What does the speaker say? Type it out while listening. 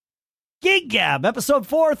Gig Gab, episode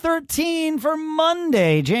 413 for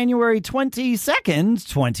Monday, January 22nd,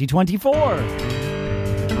 2024.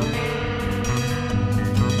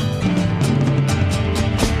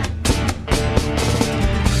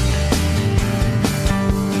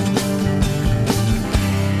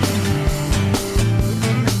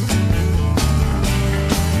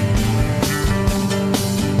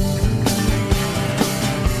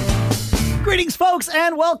 Greetings, folks,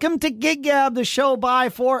 and welcome to Gig Gab, the show by,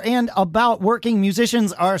 for, and about working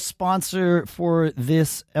musicians. Our sponsor for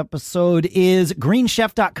this episode is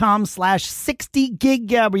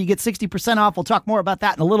greenchef.com/60giggab, where you get 60% off. We'll talk more about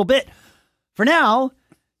that in a little bit. For now,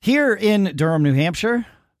 here in Durham, New Hampshire,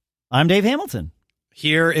 I'm Dave Hamilton.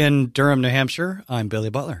 Here in Durham, New Hampshire, I'm Billy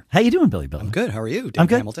Butler. How you doing, Billy Butler? I'm good. How are you, Dave I'm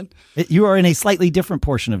good. Hamilton? You are in a slightly different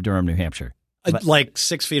portion of Durham, New Hampshire. Like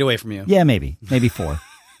 6 feet away from you. Yeah, maybe 4.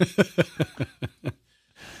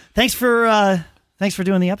 Thanks for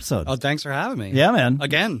doing the episode. Oh, thanks for having me. Yeah, man.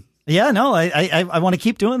 Again. Yeah, no, I want to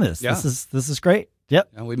keep doing this. Yeah. This is great. Yep.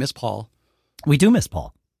 And we miss Paul. We do miss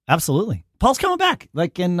Paul. Absolutely. Paul's coming back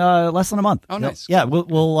like in less than a month. Oh, nice. Yeah,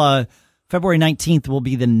 we'll February 19th will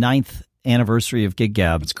be the 9th anniversary of Gig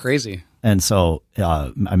Gab. It's crazy. And so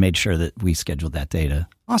I made sure that we scheduled that day to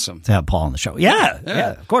have Paul on the show.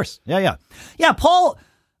 Yeah, of course. Yeah, Paul.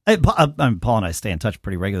 Paul and I stay in touch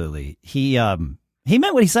pretty regularly. He meant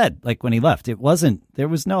what he said. Like when he left, he loves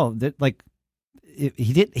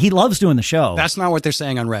doing the show. That's not what they're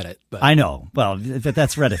saying on Reddit. But I know. Well, but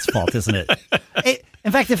that's Reddit's fault, isn't it?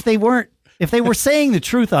 In fact, if they were saying the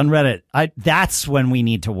truth on Reddit, that's when we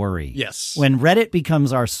need to worry. Yes. When Reddit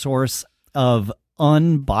becomes our source of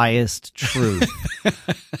unbiased truth,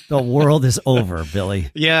 the world is over, Billy.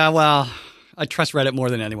 Yeah, well, I trust Reddit more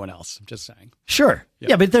than anyone else. I'm just saying. Sure. Yep.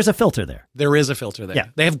 Yeah, but there's a filter there. There is a filter there. Yeah.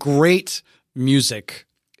 They have great music,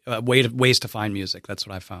 ways to find music. That's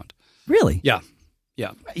what I found. Really? Yeah.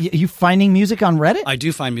 You finding music on Reddit? I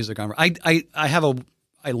do find music on Reddit.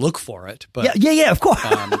 I look for it, but yeah, of course,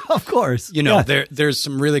 of course. You know, yeah. there's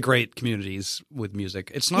some really great communities with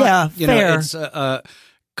music. It's not, fair. It's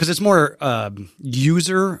because it's more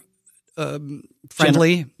user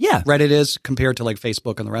friendly. Yeah, Reddit is compared to like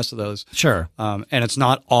Facebook and the rest of those. Sure, and it's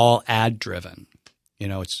not all ad driven. You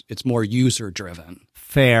know, it's more user driven.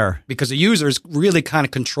 Fair, because the users really kind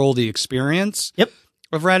of control the experience. Yep.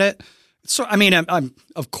 Of Reddit. So, I mean, I'm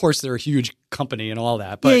of course they're a huge company and all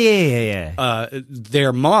that, but yeah.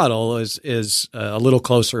 Their model is a little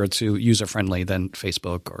closer to user friendly than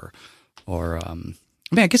Facebook or I mean,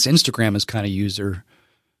 I guess Instagram is kind of user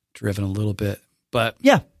driven a little bit, but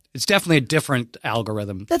yeah, it's definitely a different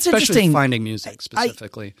algorithm. That's especially interesting. Finding music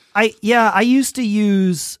specifically. I used to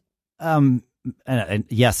use and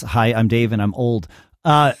yes, hi, I'm Dave and I'm old.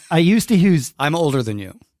 I used to use. I'm older than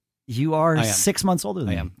you. You are 6 months older than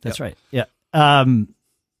I me. am. That's right. Yeah. And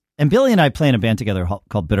Billy and I play in a band together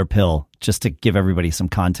called Bitter Pill, just to give everybody some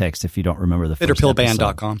context if you don't remember the first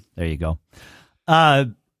BitterPillBand.com. There you go. I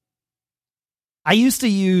used to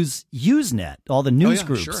use Usenet, all the news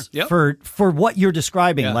groups, sure. Yep. for what you're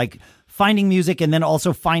describing, like finding music and then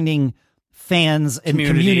also finding fans and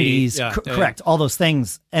communities. Correct. All those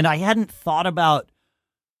things. And I hadn't thought about,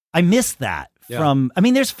 I missed that. From, I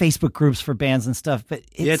mean, there's Facebook groups for bands and stuff, but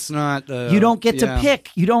it's not. You don't get to pick.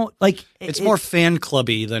 You don't like. It's more fan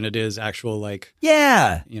clubby than it is actual like.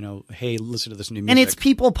 Yeah. You know, hey, listen to this new music. And it's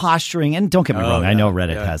people posturing. And don't get me wrong, I know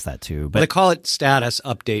Reddit has that too. But they call it status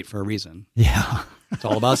update for a reason. Yeah. It's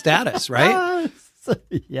all about status, right?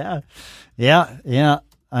 Yeah. I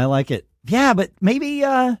like it. Yeah, but maybe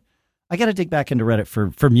I got to dig back into Reddit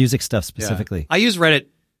for music stuff specifically. Yeah. I use Reddit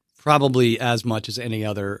probably as much as any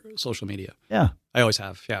other social media. Yeah. I always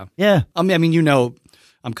have. Yeah. Yeah. I mean, you know,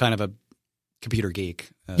 I'm kind of a computer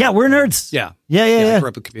geek. Yeah, we're nerds. Yeah. Yeah. I grew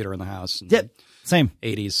up with a computer in the house. Yep. Same.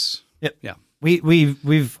 80s. Yep. Yeah.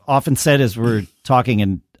 We've often said as we're talking,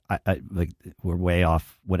 and I like we're way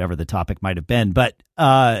off whatever the topic might have been, but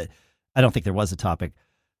I don't think there was a topic.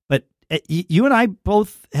 But you and I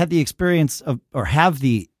both had the experience of, or have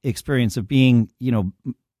the experience of being, you know,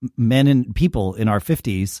 men and people in our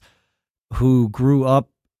 50s who grew up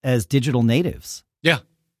as digital natives. Yeah.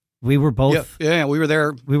 We were both. Yeah, we were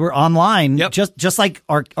there. We were online. Yep. Just like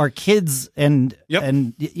our kids and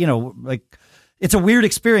you know, like it's a weird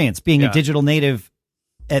experience being a digital native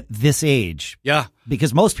at this age. Yeah.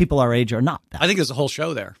 Because most people our age are not that. I think there's a whole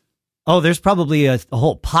show there. Oh, there's probably a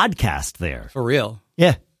whole podcast there. For real.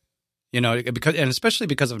 Yeah. You know, because, and especially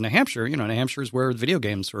because of New Hampshire, you know, New Hampshire is where video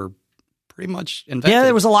games were pretty much invented. Yeah,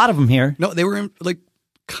 there was a lot of them here. No, they were like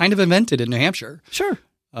kind of invented in New Hampshire. Sure.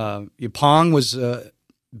 Pong was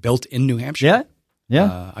built in New Hampshire. Yeah.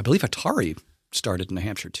 Yeah. I believe Atari started in New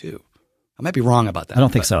Hampshire too. I might be wrong about that. I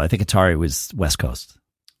don't think so. I think Atari was West Coast.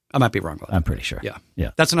 I might be wrong about that. I'm pretty sure.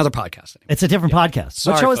 Yeah. That's another podcast. Anyway. It's a different podcast.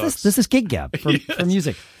 Sorry, what show is folks. this? This is Gig Gab for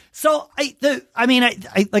music. So I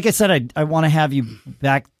like I said, I want to have you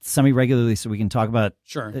back semi-regularly so we can talk about.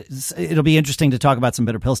 Sure. It'll be interesting to talk about some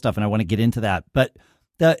Bitter Pill stuff, and I want to get into that. But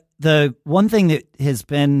the one thing that has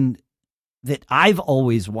been that I've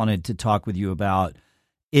always wanted to talk with you about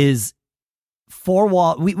is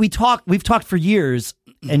four-wall. We've talked for years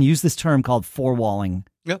and used this term called four-walling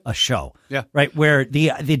a show. Yeah. Right. Where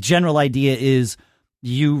the general idea is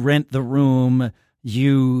you rent the room.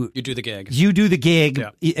 You do the gig. You do the gig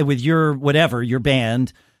with your whatever, your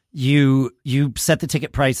band. You set the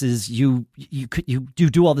ticket prices. You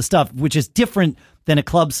do all the stuff, which is different than a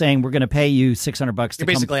club saying we're going to pay you $600 to You're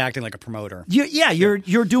basically acting like a promoter.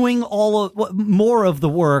 You're doing more of the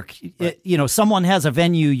work. Right. Someone has a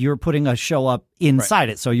venue. You're putting a show up inside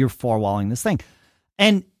it, so you're four-walling this thing.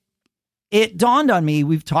 And it dawned on me.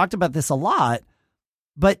 We've talked about this a lot,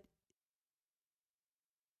 but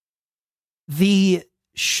the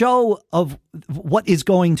show of what is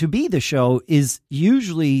going to be the show is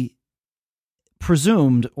usually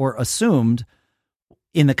presumed or assumed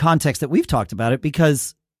in the context that we've talked about it,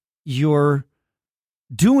 because you're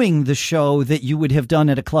doing the show that you would have done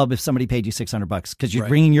at a club if somebody paid you $600 because you're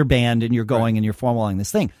bringing your band and you're going and you're four-walling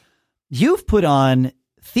this thing. You've put on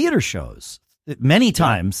theater shows many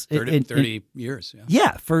times. 30 years.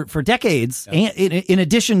 Yeah, for decades. Yeah. And in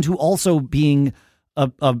addition to also being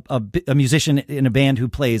a musician in a band who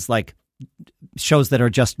plays like shows that are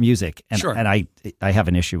just music. And, and I have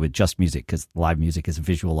an issue with just music because live music is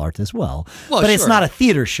visual art as well. But it's not a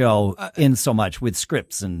theater show in so much with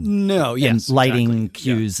scripts and lighting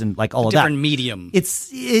cues and like all of that. Different medium.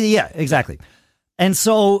 Exactly. And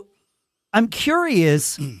so I'm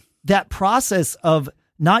curious that process of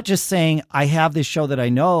not just saying I have this show that I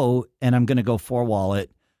know and I'm going to go four-wall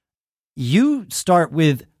it. You start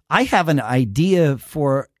with, I have an idea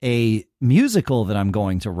for a musical that I'm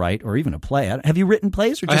going to write, or even a play. Have you written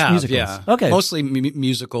plays or just musicals? Yeah. Okay. Mostly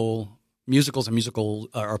musicals and musical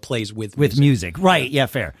or plays with music. Right. Yeah,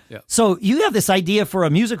 fair. Yeah. So you have this idea for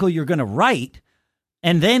a musical you're going to write,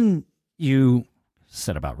 and then you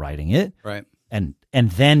set about writing it. Right. And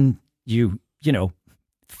then you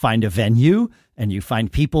find a venue and you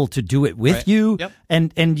find people to do it with you. Yep.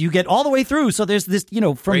 And you get all the way through. So there's this,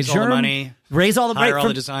 from raise germ, all the money, hire all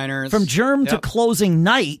the designers. From germ to closing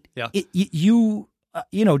night, you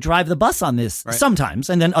drive the bus on this sometimes.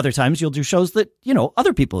 And then other times you'll do shows that,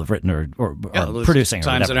 other people have written or are producing.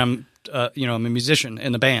 Times or that I'm, I'm a musician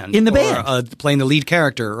in the band. Or, playing the lead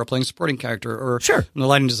character or playing a supporting character or I'm the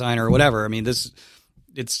lighting designer or whatever. I mean,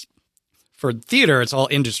 it's for theater, it's all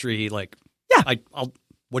industry. Like,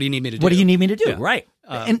 what do you need me to do? What do you need me to do? Yeah. Right.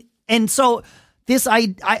 And so this,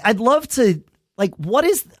 I'd love to, like,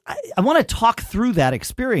 I want to talk through that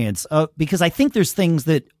experience because I think there's things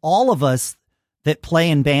that all of us that play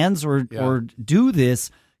in bands or do this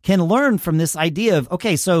can learn from this idea of,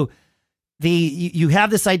 okay, so you have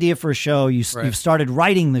this idea for a show, you've started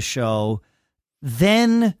writing the show,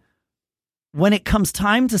 then when it comes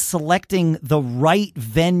time to selecting the right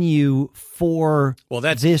venue for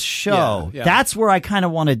this show, that's where I kind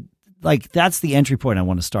of want to, like, that's the entry point I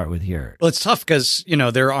want to start with here. Well, it's tough because,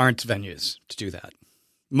 there aren't venues to do that.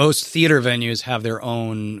 Most theater venues have their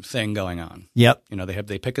own thing going on. Yep.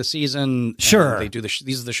 They pick a season. Sure. They do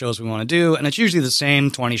these are the shows we want to do. And it's usually the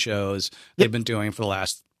same 20 shows they've been doing for the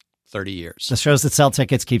last 30 years. The shows that sell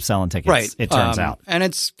tickets keep selling tickets. Right. It turns out. And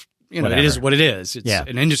it's, it is what it is. It's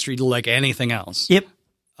an industry like anything else. Yep.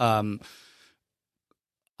 I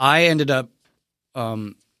ended up,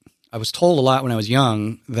 I was told a lot when I was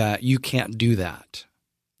young that you can't do that.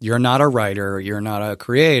 You're not a writer. You're not a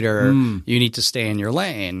creator. You need to stay in your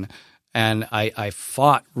lane. And I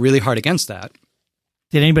fought really hard against that.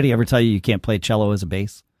 Did anybody ever tell you can't play cello as a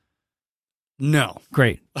bass? No.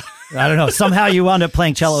 Great. I don't know. Somehow you wound up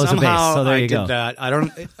playing cello as a bass. So there you go. I did that. I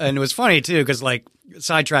don't, and it was funny too, because like,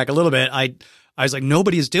 sidetrack a little bit. I was like,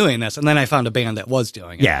 nobody's doing this. And then I found a band that was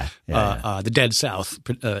doing it. The Dead South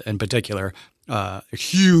in particular, a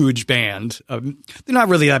huge band. They're not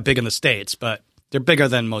really that big in the States, but they're bigger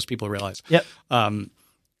than most people realize. Yep.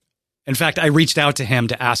 In fact, I reached out to him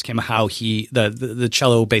to ask him how the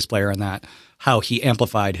cello bass player in that, how he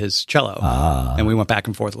amplified his cello. And we went back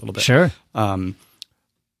and forth a little bit. Sure.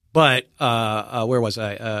 But where was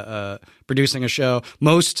I? Producing a show.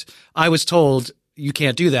 I was told you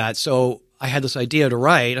can't do that. So I had this idea to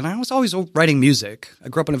write, and I was always writing music. I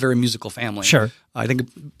grew up in a very musical family. Sure. I think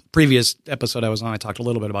previous episode I was on, I talked a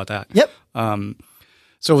little bit about that. Yep.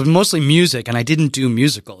 So it was mostly music, and I didn't do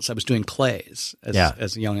musicals. I was doing plays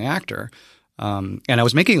as a young actor. And I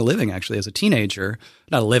was making a living actually as a teenager,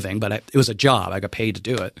 not a living, but it was a job. I got paid to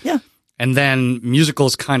do it. Yeah. And then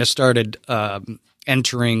musicals kind of started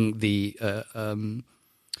entering the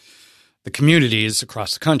communities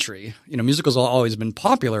across the country. You know, musicals have always been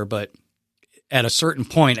popular, but at a certain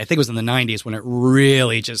point, I think it was in the 90s when it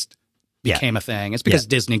really just became a thing. It's because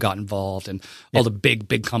Disney got involved and all the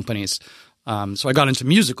big companies. So I got into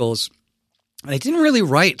musicals, and I didn't really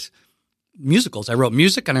write musicals. I wrote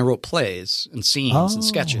music and I wrote plays and scenes and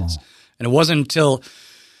sketches. And it wasn't until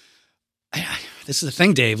this is the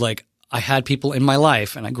thing, Dave, like I had people in my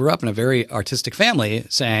life, and I grew up in a very artistic family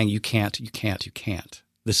saying, you can't.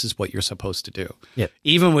 This is what you're supposed to do. Yep.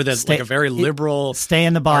 Even with like a very liberal, stay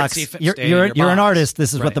in the box. You're an artist.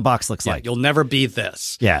 This is what the box looks like. You'll never be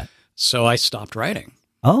this. Yeah. So I stopped writing.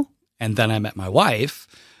 Oh. And then I met my wife,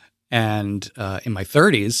 and in my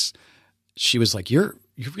 30s, she was like, "You're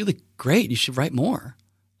really great. You should write more."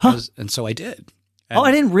 Huh. And so I did. And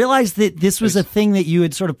I didn't realize that this was a thing that you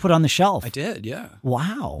had sort of put on the shelf. I did, yeah.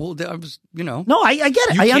 Wow. Well, I was, No, I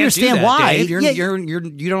get it. I understand why. Dave.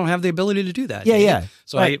 You don't have the ability to do that. Yeah, Dave. yeah.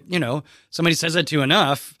 So somebody says that to you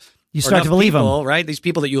enough. You start to believe them, right? These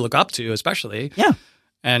people that you look up to, especially. Yeah.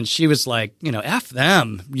 And she was like, F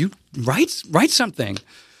them. You write something.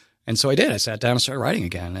 And so I did. I sat down and started writing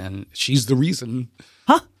again. And she's the reason.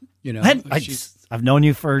 Huh? I've known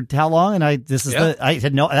you for how long? And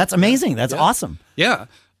that's amazing. That's awesome. Yeah.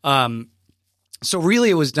 So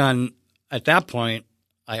really it was done at that point.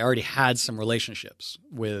 I already had some relationships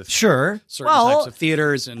with certain types of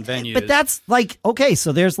theaters and venues. But that's like, okay,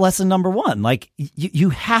 so there's lesson number one. Like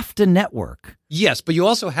you have to network. Yes, but you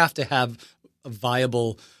also have to have a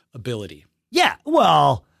viable ability. Yeah,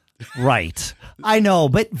 well, right. I know,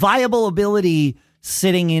 but viable ability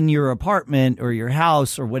sitting in your apartment or your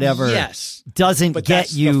house or whatever doesn't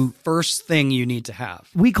get you the first thing you need to have.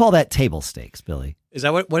 We call that table stakes, Billy. Is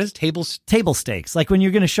that what is table stakes? Like when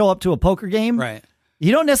you're going to show up to a poker game. Right.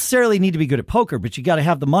 You don't necessarily need to be good at poker, but you got to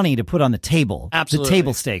have the money to put on the table. Absolutely. The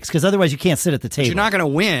table stakes, because otherwise you can't sit at the table. But you're not going to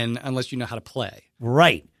win unless you know how to play.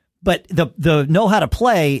 Right. But the know how to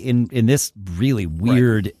play in this really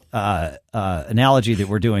weird analogy that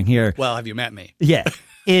we're doing here. Well, have you met me? Yeah.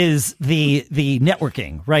 Is the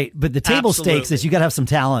networking, right? But the table stakes is you got to have some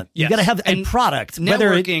talent. Yes. You got to have a product.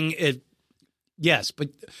 Networking, yes, but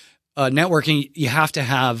networking, you have to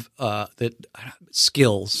have the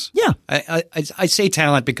skills. Yeah. I say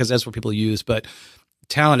talent because that's what people use, but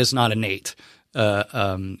talent is not innate.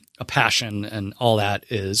 A passion and all that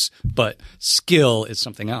is, but skill is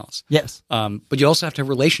something else. Yes. But you also have to have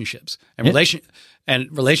relationships and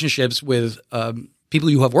relationships with people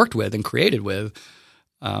you have worked with and created with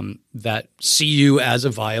that see you as a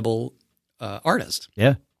viable artist.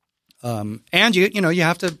 Yeah. And you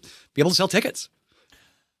have to be able to sell tickets.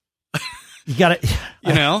 You got to,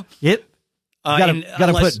 Yep. You got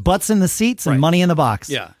to put butts in the seats and money in the box.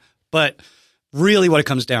 Yeah. But really what it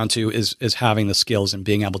comes down to is having the skills and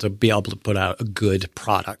being able to put out a good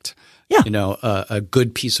product. Yeah. A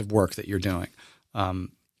good piece of work that you're doing.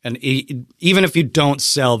 And even if you don't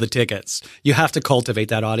sell the tickets, you have to cultivate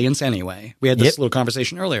that audience anyway. We had this little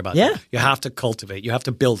conversation earlier about that. You have to cultivate. You have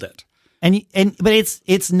to build it. But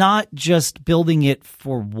it's not just building it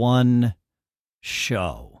for one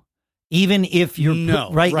show. Even if you're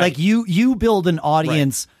right, like you build an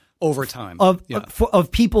audience over time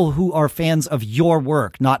of people who are fans of your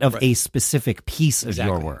work, not of a specific piece of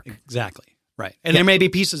your work. Exactly. Right. And there may be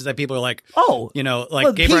pieces that people are like,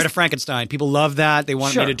 Gay Bride of Frankenstein. People love that. They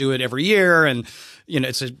want me to do it every year. And,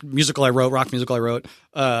 it's a musical I wrote, rock musical I wrote,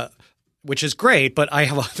 which is great, but I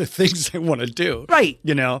have other things I want to do. Right.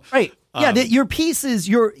 Right. Yeah. Your pieces,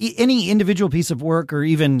 any individual piece of work or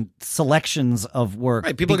even selections of work.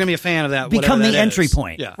 Right. People are going to be a fan of that. Become the entry is.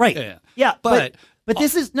 point. Yeah. Right. Yeah. But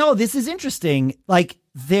this is interesting. Like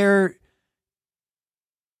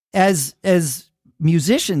as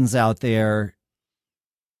musicians out there,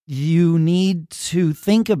 you need to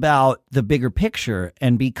think about the bigger picture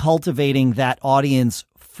and be cultivating that audience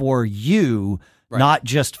for you, not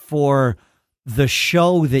just for the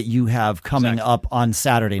show that you have coming up on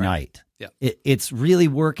Saturday night. Yeah. It's really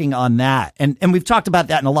working on that. And we've talked about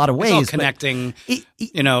that in a lot of ways. It's all connecting,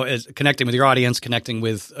 is connecting with your audience, connecting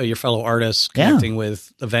with your fellow artists, connecting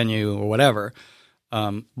with the venue or whatever.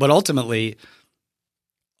 But ultimately,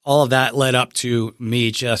 all of that led up to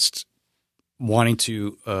me just wanting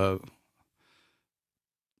to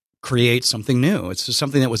create something new. It's just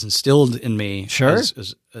something that was instilled in me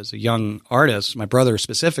as a young artist. My brother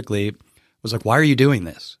specifically was like, "Why are you doing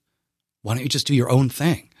this? Why don't you just do your own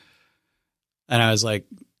thing?" And I was like,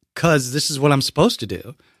 "'Cause this is what I'm supposed to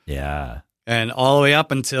do." Yeah. And all the way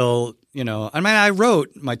up until I mean, I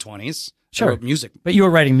wrote my 20s. Sure. I wrote music. But you were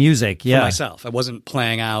writing music, for myself. I wasn't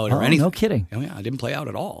playing out or anything. No kidding. Oh, yeah, I didn't play out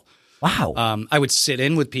at all. Wow. I would sit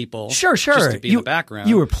in with people. Sure. Just to be in the background.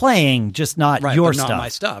 You were playing, just not right, your but stuff. not my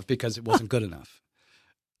stuff because it wasn't good enough.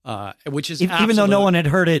 Which is even though no one had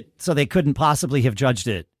heard it, so they couldn't possibly have judged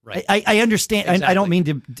it. Right. I understand. Exactly. I don't mean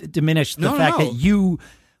to diminish the fact that you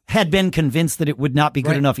had been convinced that it would not be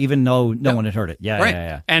good enough, even though no one had heard it.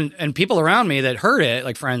 Yeah. And people around me that heard it,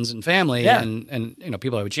 like friends and family, and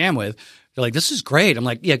people I would jam with, they're like, "This is great." I'm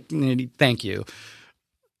like, "Yeah, thank you."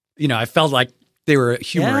 I felt like they were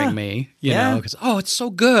humoring me, you know, because, it's so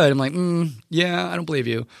good. I'm like, I don't believe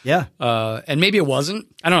you. Yeah. And maybe it wasn't.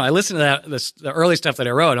 I don't know. I listened to the early stuff that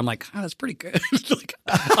I wrote. I'm like, that's pretty good. Like,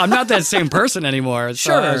 I'm not that same person anymore.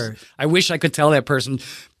 Sure. So I wish I could tell that person,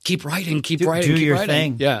 keep writing, keep writing, do keep your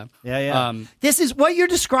writing. thing. Yeah. This is what you're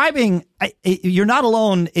describing. You're not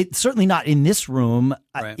alone. It's certainly not in this room.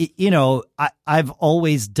 Right. I've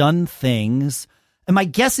always done things, and my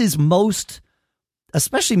guess is most,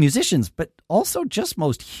 especially musicians, but also just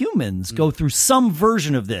most humans go through some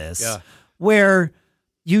version of this where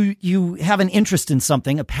you have an interest in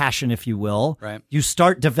something, a passion, if you will. Right. You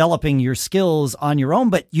start developing your skills on your own,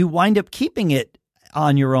 but you wind up keeping it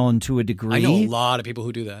on your own to a degree. I know a lot of people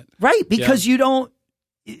who do that. Right. Because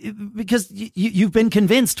you've been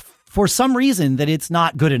convinced for some reason that it's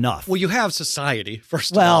not good enough. Well, you have society,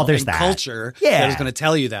 first of all. There's and that. Culture that is going to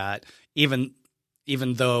tell you that, even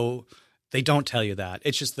though they don't tell you that.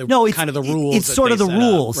 It's just kind of the rules. It's sort of the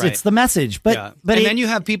rules. Right. It's the message. But then you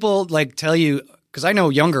have people like tell you, because I know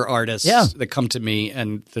younger artists that come to me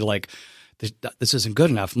and they're like, this isn't good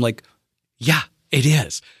enough. I'm like, yeah, it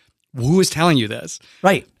is. Who is telling you this?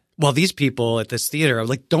 Right. Well, these people at this theater, I'm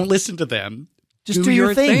like, don't listen to them. Just do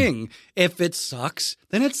your thing. If it sucks,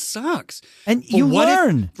 then it sucks. And you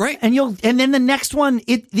learn. Right. And then the next one,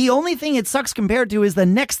 the only thing it sucks compared to is the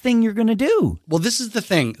next thing you're going to do. Well, this is the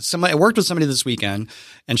thing. I worked with somebody this weekend,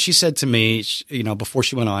 and she said to me, before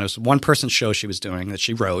she went on, it was a one-person show she was doing that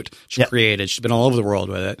she wrote, she created. She's been all over the world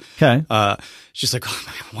with it. Okay. She's like, oh,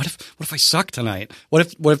 man, what if I suck tonight? What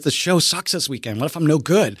if the show sucks this weekend? What if I'm no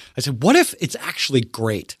good? I said, what if it's actually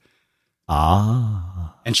great?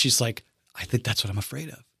 And she's like, I think that's what I'm afraid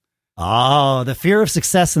of. Oh, the fear of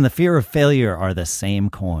success and the fear of failure are the same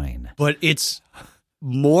coin. But it's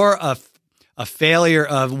more of a failure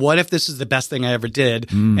of what if this is the best thing I ever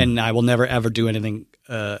did and I will never, ever do anything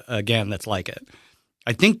again that's like it.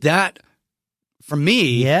 I think that, for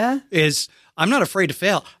me, is I'm not afraid to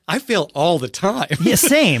fail. I fail all the time. Yeah,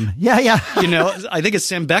 same. Yeah. I think it's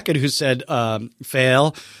Sam Beckett who said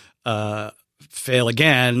fail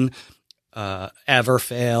again, ever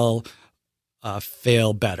fail,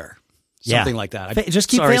 fail better. Something like that. Just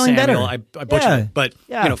keep failing Samuel, better. I butchered it. But,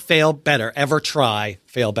 fail better. Ever try,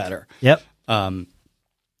 fail better. Yep.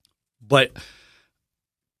 But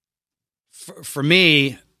for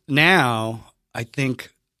me now, I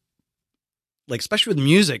think, like, especially with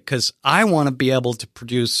music, because I want to be able to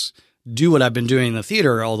do what I've been doing in the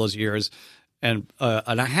theater all those years. And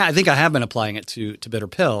I think I have been applying it to Bitter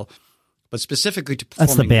Pill, but specifically to performing.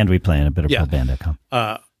 That's the band we play in at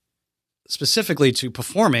bitterpillband.com. Specifically to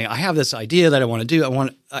performing, I have this idea that I want to do.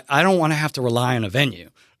 I don't want to have to rely on a venue.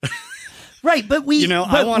 Right, but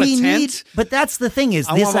I want a tent. But that's the thing is,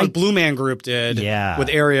 I want what Blue Man Group did with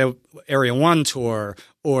Area 1 tour,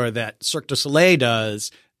 or that Cirque du Soleil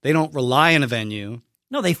does. They don't rely on a venue.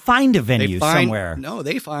 No, they find a venue somewhere. No,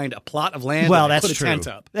 they find a plot of land. Well, and that's put true. A tent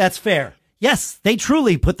up. That's fair. Yes, they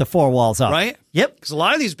truly put the four walls up. Right? Yep. Because a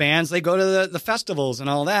lot of these bands, they go to the festivals and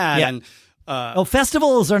all that. Yeah. And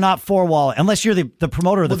festivals are not four wall unless you're the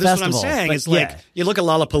promoter of the festival. That's what I'm saying. It's like you look at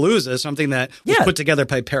Lollapalooza, something that was put together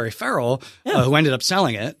by Perry Farrell, who ended up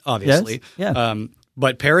selling it, obviously. Yes. Yeah.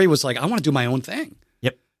 But Perry was like, I want to do my own thing.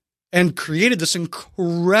 Yep. And created this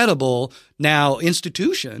incredible now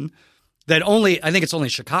institution that I think it's only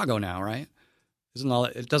Chicago now, right?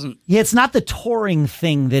 It doesn't. Yeah, it's not the touring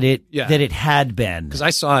thing that it had been. Because I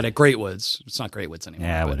saw it at Great Woods. It's not Great Woods anymore.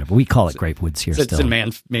 Yeah, whatever. We call it Great Woods here. It's in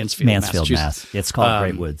Mansfield, Mass. It's called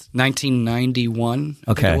Great Woods. 1991.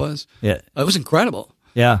 I think it was. Yeah, it was incredible.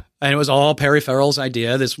 Yeah, and it was all Perry Farrell's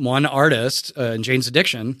idea. This one artist, Jane's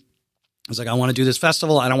Addiction, was like, I want to do this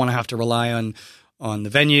festival. I don't want to have to rely on the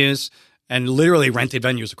venues, and literally rented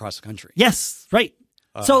venues across the country. Yes, right.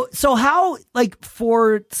 So how, like,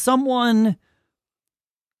 for someone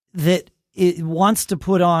that it wants to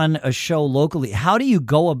put on a show locally, how do you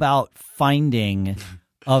go about finding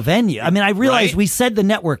a venue? I mean, I realize we said the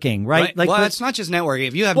networking, right? Like, well, it's not just networking.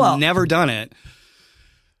 If you have never done it,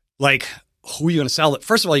 like, who are you going to sell it?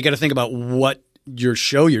 First of all, you got to think about what your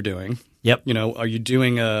show you're doing. Yep. You know, are you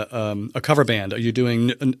doing a cover band? Are you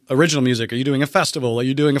doing original music? Are you doing a festival? Are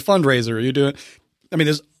you doing a fundraiser? Are you doing? I mean,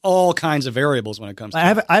 there's all kinds of variables when it comes to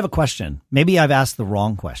I have a question. Maybe I've asked the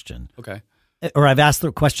wrong question. Okay. Or I've asked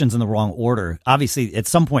the questions in the wrong order. Obviously, at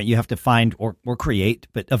some point you have to find or create,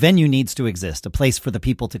 but a venue needs to exist, a place for the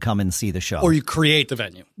people to come and see the show. Or you create the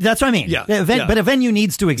venue. That's what I mean. Yeah. But a venue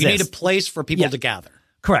needs to exist. You need a place for people to gather.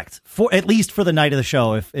 Correct. For at least for the night of the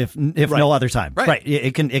show, if no other time. Right.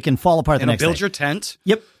 It can fall apart the next day. Build your tent.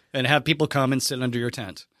 Yep. And have people come and sit under your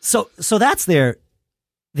tent. So that's there.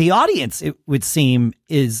 The audience, it would seem,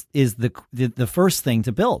 is the first thing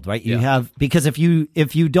to build, right? You have, because if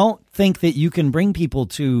you don't think that you can bring people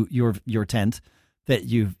to your tent, that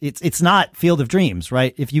it's not Field of Dreams,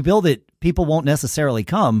 right? If you build it, people won't necessarily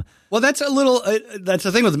come. Well, that's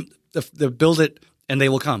the thing with the build it and they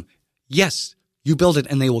will come. Yes, you build it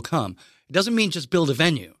and they will come. It doesn't mean just build a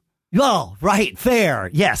venue. Oh, right, fair.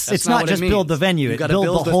 Yes, it's not just build the venue; it's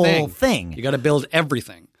build the whole thing. You got to build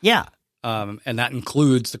everything. Yeah. And that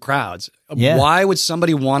includes the crowds. Yeah. Why would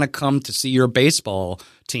somebody want to come to see your baseball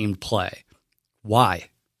team play? Why?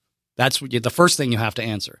 That's the first thing you have to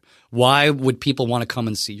answer. Why would people want to come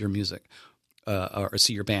and see your music or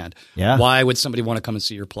see your band? Yeah. Why would somebody want to come and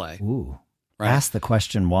see your play? Ooh. Right? Ask the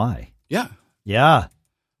question why. Yeah. Yeah.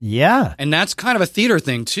 Yeah. And that's kind of a theater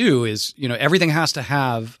thing too, is, you know, everything has to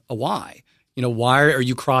have a why. You know, why are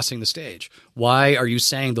you crossing the stage? Why are you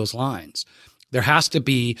saying those lines? There has to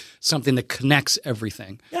be something that connects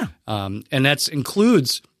everything. Yeah. And that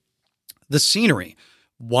includes the scenery.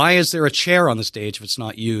 Why is there a chair on the stage if it's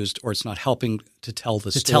not used or it's not helping to tell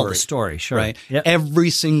the story? To tell the story, sure. Right? Yep. Every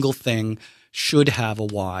single thing should have a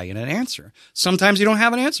why and an answer. Sometimes you don't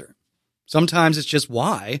have an answer. Sometimes it's just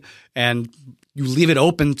why, and you leave it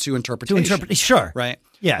open to interpretation. Sure. Right?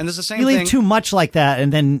 Yeah. And it's the same you thing. You leave too much like that,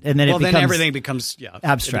 and then it becomes... then everything becomes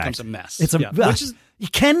abstract. It becomes a mess. Which is...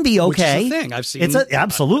 It can be okay. Which is a thing. I've seen. It's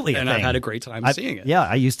absolutely a thing. And I've had a great time seeing it. Yeah,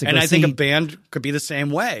 I used to go And I see, think a band could be the same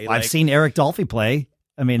way. I've seen Eric Dolphy play.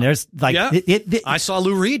 I mean, there's like... Yeah. I saw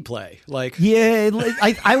Lou Reed play. Yeah,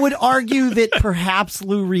 I would argue that perhaps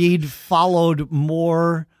Lou Reed followed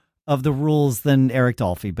more of the rules than Eric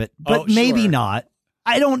Dolphy, but maybe not.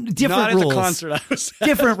 I don't... Different rules. Not at the concert I was at.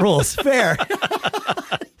 Different rules. Fair.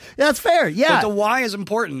 That's fair. Yeah. But the why is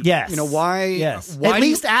important. Yes. You know, why? Yes. Why At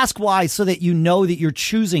least ask why so that you know that you're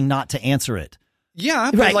choosing not to answer it.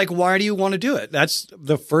 Yeah. But why do you want to do it? That's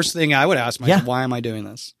the first thing I would ask myself. Yeah. Why am I doing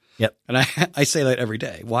this? Yep. And I say that every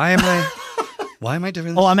day. Why am I doing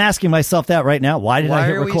this? Oh, I'm asking myself that right now. Why did I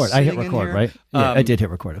hit record? I hit record, right? Yeah, I did hit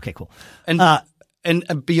record. Okay, cool.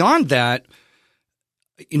 And beyond that,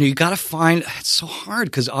 you know, you got to find, it's so hard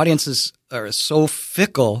because audiences are so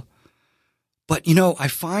fickle. But, you know, I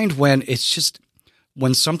find when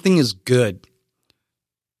something is good,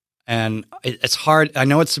 and it's hard, I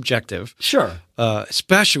know it's subjective. Sure.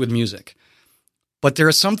 Especially with music. But there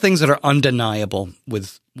are some things that are undeniable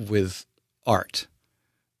with art.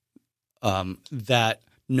 That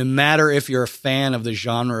no matter if you're a fan of the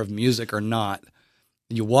genre of music or not,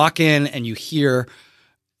 you walk in and you hear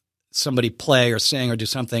somebody play or sing or do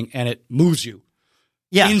something and it moves you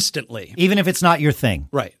instantly. Even if it's not your thing.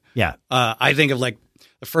 Right. Yeah. I think of like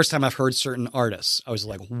the first time I've heard certain artists, I was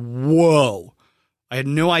like, whoa. I had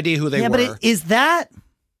no idea who they were. Yeah, but is that,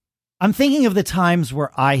 I'm thinking of the times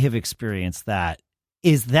where I have experienced that.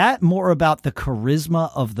 Is that more about the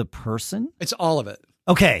charisma of the person? It's all of it.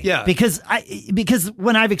 Okay. Yeah. Because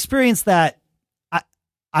when I've experienced that,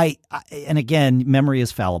 I and again, memory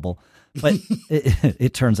is fallible, but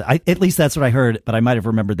it turns out, at least that's what I heard, but I might have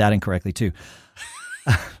remembered that incorrectly too.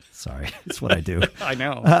 Sorry, it's what I do. I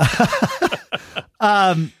know.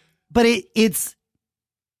 But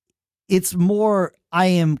it's more, I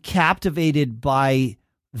am captivated by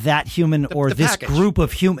that human or the this package. Group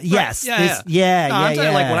of human. Right. Yes. Yeah. I'm telling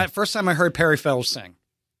you, like when first time I heard Perry Farrell sing,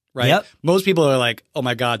 right? Yep. Most people are like, oh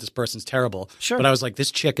my God, this person's terrible. Sure. But I was like,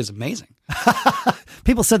 this chick is amazing.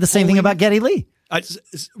 People said the same thing about Geddy Lee.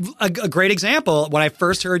 A great example, when I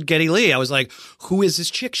first heard Geddy Lee, I was like, who is this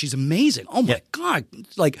chick? She's amazing. Oh my God.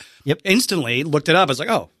 Like instantly looked it up. I was like,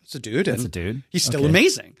 oh, it's a dude. It's a dude. He's still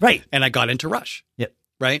amazing. Right. And I got into Rush. Yep.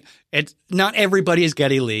 Right? It's not everybody is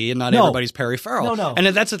Geddy Lee and not everybody's Perry Farrell. No. And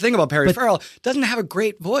that's the thing about Perry Farrell. Doesn't have a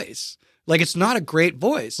great voice. Like, it's not a great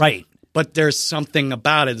voice. Right. But there's something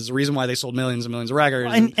about it. There's a reason why they sold millions and millions of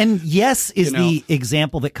records. And Yes is the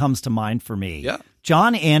example that comes to mind for me. Yeah.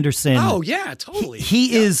 John Anderson. Oh, yeah, totally.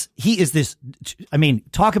 He is this, I mean,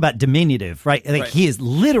 talk about diminutive, right? Like he is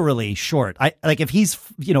literally short. If he's,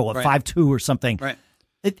 5'2" or something. Right.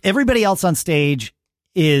 Everybody else on stage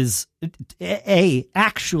is A,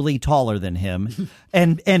 actually taller than him,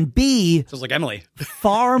 and B, sounds like Emily,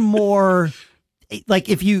 far more like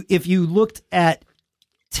if you looked at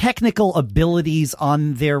technical abilities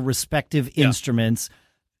on their respective instruments,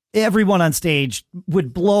 everyone on stage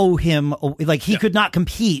would blow him. Like he could not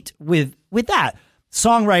compete with that.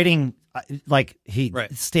 Songwriting, like he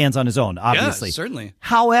stands on his own, obviously. Yeah, certainly.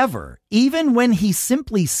 However, even when he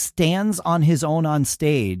simply stands on his own on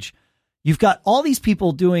stage, you've got all these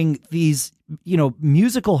people doing these,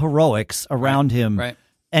 musical heroics around him. Right.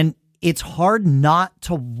 And it's hard not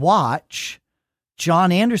to watch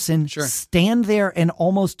Jon Anderson stand there and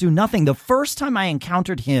almost do nothing. The first time I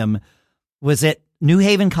encountered him was at New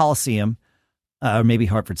Haven Coliseum, or maybe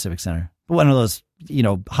Hartford Civic Center, one of those,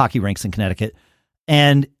 hockey rinks in Connecticut.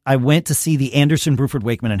 And I went to see the Anderson, Bruford,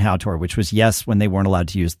 Wakeman, and Howe tour, which was Yes when they weren't allowed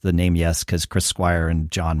to use the name Yes because Chris Squire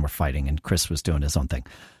and John were fighting and Chris was doing his own thing.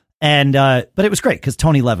 And but it was great because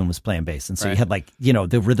Tony Levin was playing bass. And so you had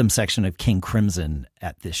the rhythm section of King Crimson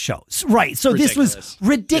at this show. So this was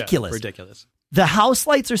ridiculous. Yeah, ridiculous. The house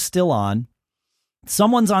lights are still on.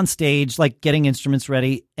 Someone's on stage, like getting instruments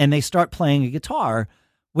ready, and they start playing a guitar,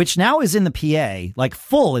 which now is in the PA, like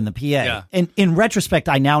full in the PA. Yeah. And in retrospect,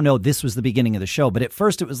 I now know this was the beginning of the show. But at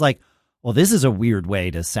first it was like, well, this is a weird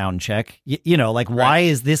way to sound check. Why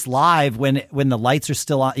is this live when the lights are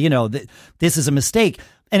still on? This is a mistake.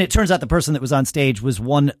 And it turns out the person that was on stage was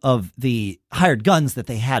one of the hired guns that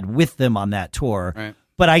they had with them on that tour. Right.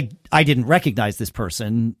 But I didn't recognize this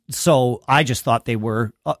person, so I just thought they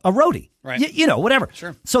were a roadie. Right. Whatever.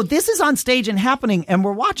 Sure. So this is on stage and happening, and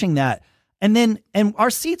we're watching that. And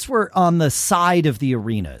our seats were on the side of the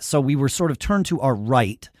arena. So we were sort of turned to our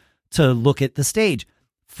right to look at the stage.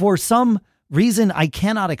 For some reason I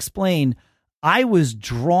cannot explain, I was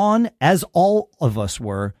drawn, as all of us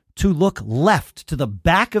were, to look left to the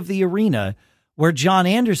back of the arena where Jon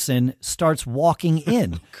Anderson starts walking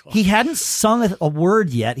in. He hadn't sung a word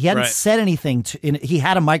yet. He hadn't said anything. He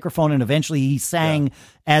had a microphone, and eventually he sang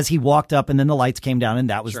as he walked up, and then the lights came down, and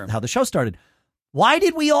that was how the show started. Why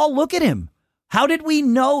did we all look at him? How did we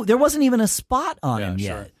know? There wasn't even a spot on him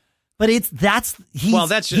yet. But he's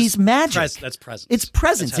magic. That's presence. It's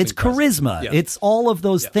presence. It's charisma. Yeah. It's all of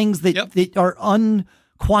those things that are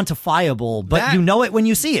unquantifiable, but you know it when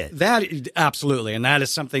you see it. That absolutely, and that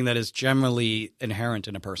is something that is generally inherent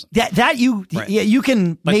in a person. You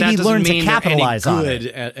can maybe learn to capitalize on it.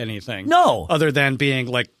 Good at anything, no, other than being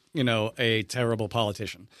like a terrible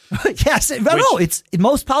politician. Yes, it's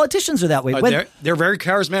most politicians are that way. They're very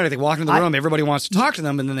charismatic. They walk into the room, everybody wants to talk to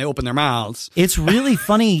them, and then they open their mouths. It's really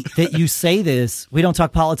funny that you say this. We don't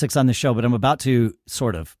talk politics on the show, but I'm about to,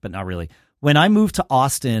 sort of, but not really. When I moved to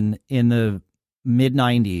Austin in the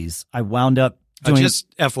mid-90s, I wound up doing...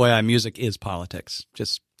 just FYI, music is politics.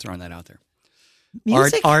 Just throwing that out there.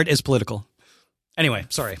 Music? Art is political. Anyway,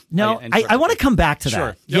 sorry. No, I want to come back to that.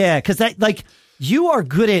 Sure. Yeah, because that, you are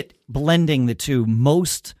good at blending the two.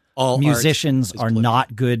 Most musicians are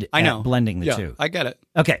not good at blending the two. I get it.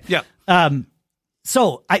 Okay. Yeah.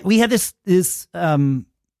 So we had this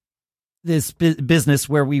business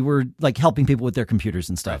where we were helping people with their computers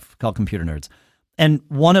and stuff, called Computer Nerds. And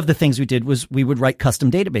one of the things we did was we would write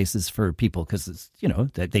custom databases for people because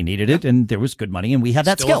they needed it and there was good money and we had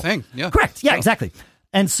that Still skill. A thing. Yeah. Correct. Yeah, exactly.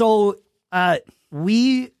 And so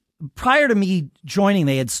prior to me joining,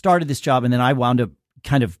 they had started this job, and then I wound up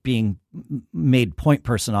kind of being made point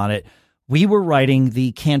person on it. We were writing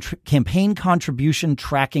the campaign contribution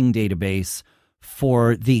tracking database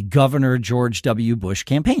for the Governor George W. Bush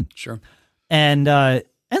campaign. Sure. And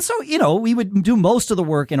so, we would do most of the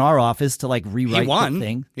work in our office to rewrite the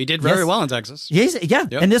thing. He did very well in Texas. Yeah.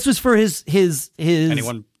 Yep. And this was for his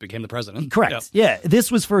anyone became the president. Correct. Yep. Yeah.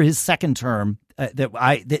 This was for his second term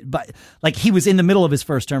but he was in the middle of his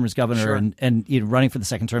first term as governor and running for the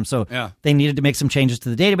second term. So they needed to make some changes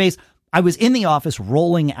to the database. I was in the office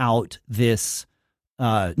rolling out this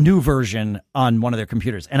new version on one of their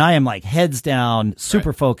computers, and I am heads down,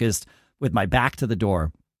 super focused with my back to the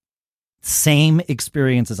door. Same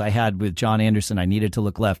experience as I had with Jon Anderson. I needed to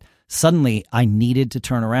look left. Suddenly, I needed to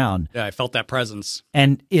turn around. Yeah, I felt that presence.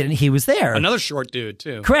 And he was there. Another short dude,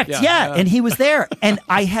 too. Correct, yeah. And he was there. And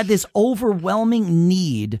I had this overwhelming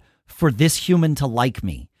need for this human to like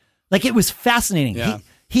me. It was fascinating. Yeah.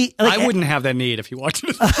 I wouldn't have that need if he walked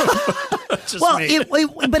into the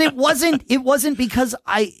room. But it wasn't because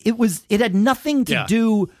it had nothing to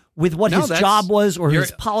do with what his job was or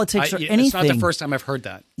his politics or anything. It's not the first time I've heard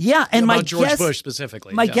that. Yeah, and about George Bush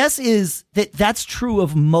specifically. My guess is that that's true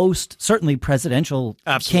of most, certainly presidential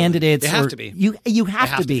candidates. They have to be. You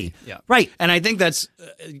have to be. Yeah. Right. And I think that's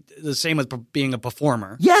the same with being a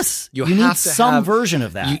performer. Yes. You need some version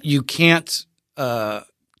of that. You can't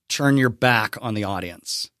turn your back on the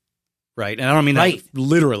audience. Right. And I don't mean that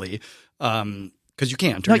literally. Because you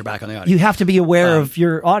can turn your back on the audience. You have to be aware of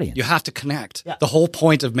your audience. You have to connect. Yeah. The whole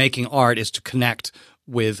point of making art is to connect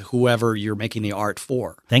with whoever you're making the art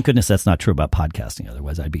for. Thank goodness that's not true about podcasting.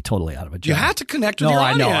 Otherwise, I'd be totally out of a job. You have to connect with your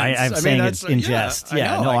audience. No, I know. I'm saying it's in jest.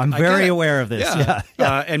 I'm very aware of this.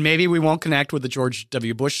 Yeah. And maybe we won't connect with the George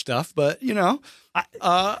W. Bush stuff, but, no,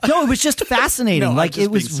 it was just fascinating.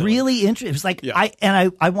 It was really interesting. It was like,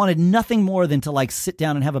 I wanted nothing more than to sit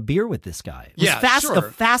down and have a beer with this guy. It was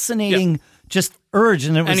a fascinating just urge,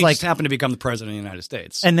 and it was he just happened to become the president of the United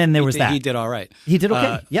States. And then there was that. He did all right. He did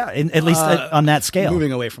okay. At least on that scale.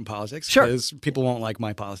 Moving away from politics. Sure. Because people won't like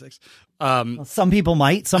my politics. Some people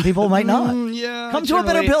might. Some people might not. Come to a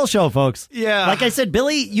Bitter Pill show, folks. Yeah. Like I said,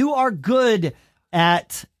 Billy, you are good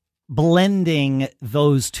at blending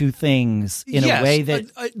those two things in a way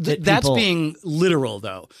that's being literal,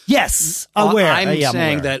 though. Yes. Aware. I'm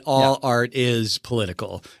saying that all art is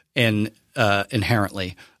political and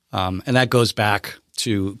inherently. And that goes back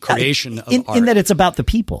to creation of art. In that it's about the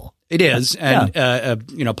people. It is. And,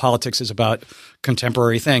 politics is about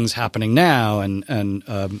contemporary things happening now and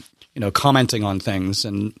commenting on things.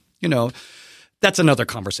 And, that's another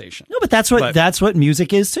conversation. No, but that's what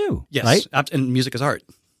music is too. Yes. Right? And music is art.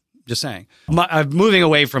 Just saying. Moving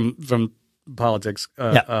away from politics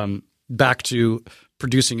back to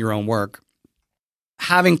producing your own work.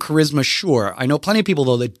 Having charisma, sure. I know plenty of people,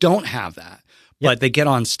 though, that don't have that. But they get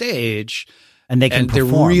on stage and they're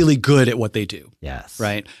really good at what they do. Yes.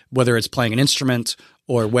 Right? Whether it's playing an instrument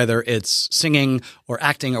or whether it's singing or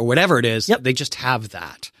acting or whatever it is, they just have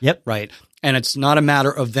that. Yep. Right? And it's not a matter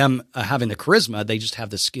of them having the charisma. They just have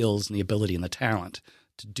the skills and the ability and the talent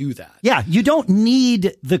to do that. Yeah. You don't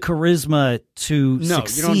need the charisma to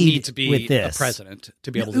succeed you don't need to be with this. a president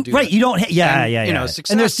to be able to do that. Right. You don't. Success,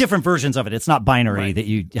 and there's different versions of it. It's not binary that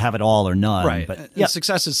you have it all or none. Right. But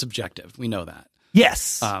success is subjective. We know that.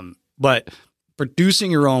 Yes. But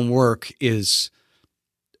producing your own work is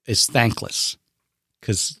thankless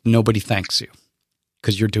because nobody thanks you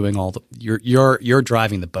because you're doing all the you're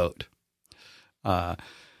driving the boat,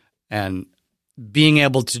 and being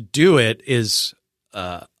able to do it is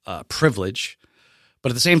a privilege.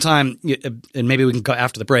 But at the same time, and maybe we can go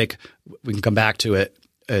after the break. We can come back to it.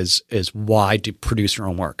 Is why to produce your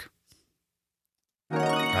own work.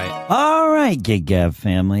 Right. All right, Gig Gab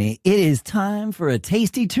family. It is time for a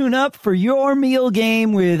tasty tune-up for your meal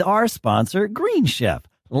game with our sponsor, Green Chef.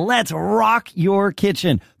 Let's rock your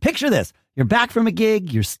kitchen. Picture this. You're back from a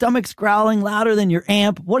gig. Your stomach's growling louder than your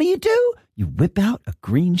amp. What do? You whip out a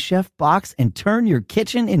Green Chef box and turn your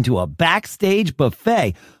kitchen into a backstage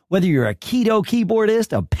buffet. Whether you're a keto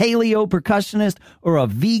keyboardist, a paleo percussionist, or a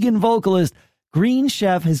vegan vocalist, Green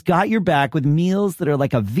Chef has got your back with meals that are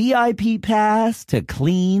like a VIP pass to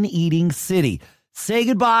clean eating city. Say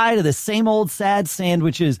goodbye to the same old sad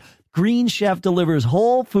sandwiches. Green Chef delivers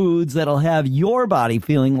whole foods that'll have your body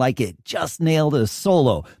feeling like it just nailed a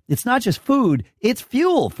solo. It's not just food, it's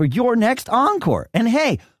fuel for your next encore. And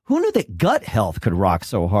hey, who knew that gut health could rock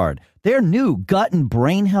so hard? Their new gut and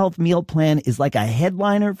brain health meal plan is like a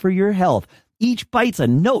headliner for your health. Each bite's a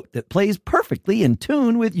note that plays perfectly in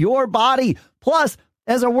tune with your body. Plus,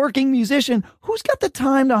 as a working musician, who's got the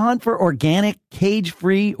time to hunt for organic,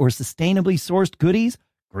 cage-free, or sustainably sourced goodies?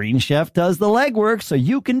 Green Chef does the legwork so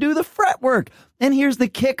you can do the fret work. And here's the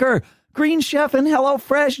kicker. Green Chef and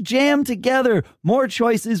HelloFresh jam together. More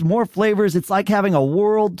choices, more flavors. It's like having a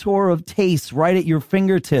world tour of tastes right at your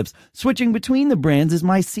fingertips. Switching between the brands is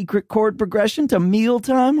my secret chord progression to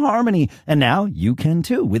mealtime harmony. And now you can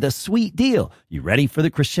too with a sweet deal. You ready for the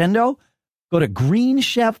crescendo? Go to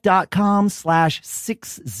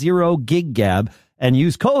greenchef.com/60giggab and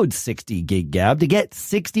use code 60giggab to get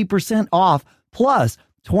 60% off plus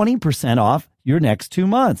 20% off your next 2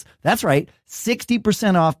 months. That's right.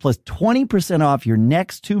 60% off plus 20% off your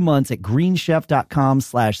next 2 months at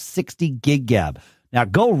greenchef.com/60giggab. Now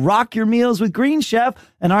go rock your meals with Green Chef,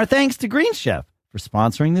 and our thanks to Green Chef for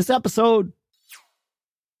sponsoring this episode.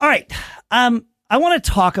 All right. I want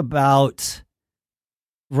to talk about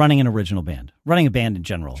running an original band, running a band in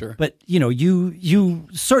general. Sure. But, you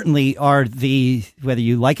certainly are the, whether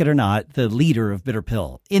you like it or not, the leader of Bitter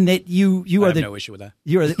Pill, in that you are I have no issue with that.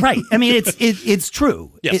 You're right. I mean, it's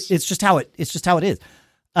true. Yes. It's just how it is.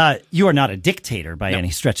 You are not a dictator by any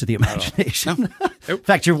stretch of the imagination. No. In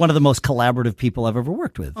fact, you're one of the most collaborative people I've ever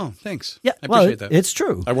worked with. Oh, thanks. Yeah, I appreciate that. It's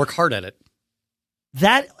true. I work hard at it.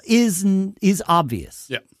 That is obvious.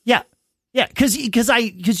 Yeah. Because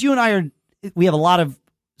you and I we have a lot of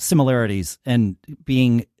similarities and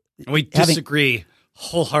we disagree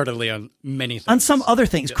wholeheartedly on many things. On some other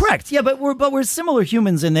things, yes. Correct? Yeah, but we're similar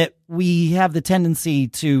humans in that we have the tendency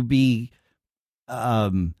to be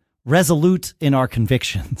resolute in our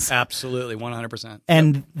convictions. Absolutely, 100%.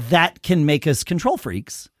 And that can make us control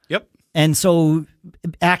freaks. Yep. And so,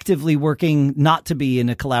 actively working not to be in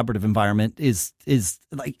a collaborative environment is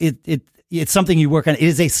like it's something you work on. It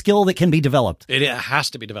is a skill that can be developed. It has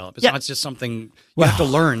to be developed. It's not just something you have to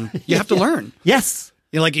learn. You have to learn. Yes.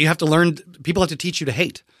 You have to learn. People have to teach you to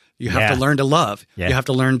hate. You have to learn to love. Yeah. You have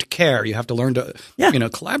to learn to care. You have to learn to,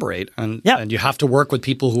 collaborate. And you have to work with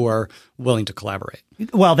people who are willing to collaborate.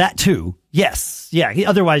 Well, that too. Yes. Yeah.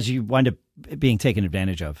 Otherwise, you wind up being taken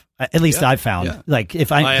advantage of. At least I've found. Yeah. Like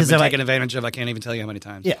if I have been taken advantage of, I can't even tell you how many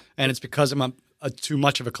times. Yeah. And it's because I'm too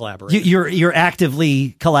much of a collaborator. You're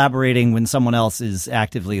actively collaborating when someone else is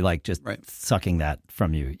actively like just sucking that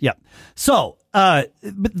from you. Yep. So, but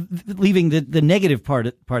leaving the negative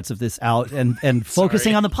parts of this out and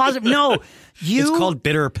focusing on the positive. No, it's called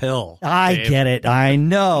Bitter Pill. I get it. I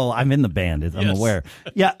know. I'm in the band. I'm aware.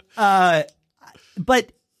 Yeah.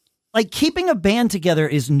 But like keeping a band together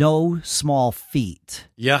is no small feat.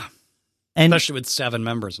 Yeah. And especially with 7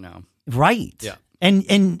 members now. Right. Yeah.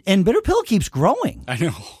 And Bitter Pill keeps growing. I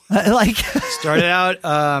know. Like started out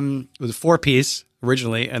with a 4-piece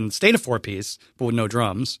originally and stayed a 4-piece, but with no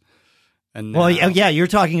drums. And well, you're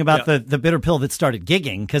talking about the Bitter Pill that started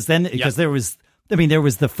gigging because there was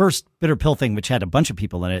the first Bitter Pill thing which had a bunch of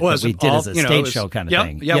people in it that we did as a stage show kind of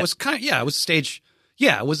thing. Yeah, it was it was a stage.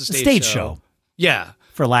 Yeah, it was a stage show. Yeah,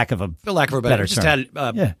 for lack of a better it just term.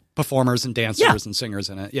 had performers and dancers and singers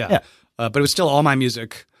in it. Yeah. But it was still all my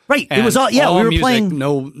music. Right. It was all we were music, playing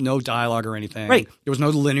no dialogue or anything. Right. There was no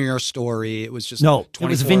linear story. It was just 24 it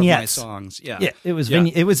was vignettes. of my songs. Yeah. Yeah. It was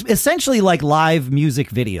it was essentially like live music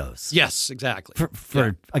videos. Yes, exactly. For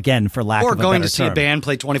lack of a better term. Or going to see a band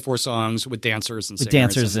play 24 songs with dancers and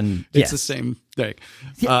singers. It's the same thing.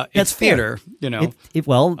 It's theater,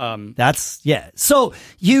 that's So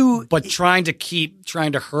but trying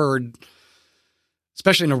to herd,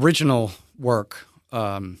 especially in original work,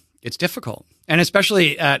 it's difficult. And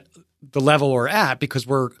especially at the level we're at, because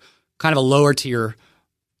we're kind of a lower tier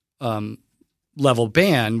level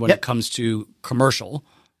band when it comes to commercial,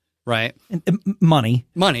 right? Money.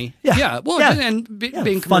 Yeah. Well, and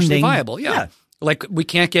being commercially viable. Yeah. Like we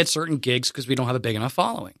can't get certain gigs because we don't have a big enough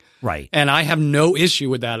following. Right. And I have no issue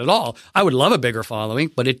with that at all. I would love a bigger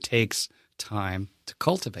following, but it takes time to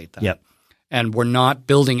cultivate that. Yep. And we're not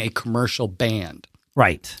building a commercial band.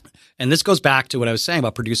 Right. And this goes back to what I was saying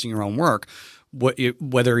about producing your own work.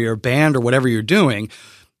 Whether you're a band or whatever you're doing,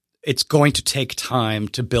 it's going to take time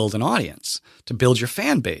to build an audience, to build your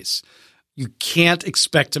fan base. You can't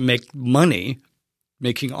expect to make money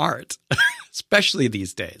making art, especially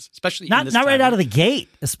these days. Especially not right out of the gate,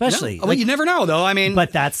 especially. No. Well, you never know, though. I mean,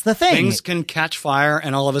 but that's the thing. Things can catch fire,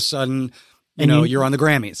 and all of a sudden, you're on the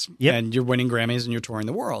Grammys, and you're winning Grammys, and you're touring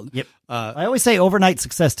the world. Yep. I always say overnight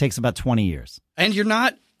success takes about 20 years, and you're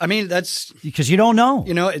not. I mean, that's because you don't know.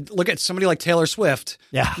 Look at somebody like Taylor Swift,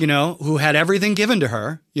 who had everything given to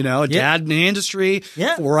her, a dad in the industry,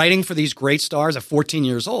 writing for these great stars at 14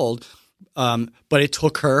 years old. But it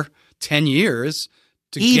took her 10 years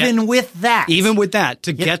to even with that,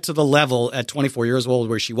 to get to the level at 24 years old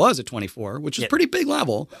where she was at 24, which is a pretty big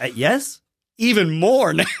level. Yes. Even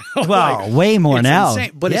more now. Well, way more now.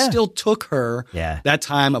 Insane. But it still took her that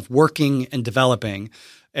time of working and developing.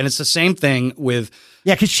 And it's the same thing with...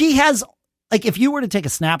 Yeah, because she has... Like, if you were to take a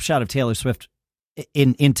snapshot of Taylor Swift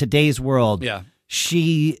in today's world,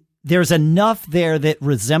 there's enough there that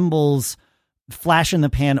resembles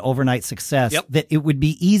flash-in-the-pan overnight success that it would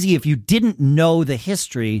be easy if you didn't know the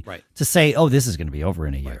history to say, oh, this is going to be over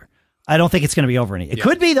in a year. I don't think it's going to be over in a year. It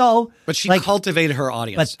could be, though. But she cultivated her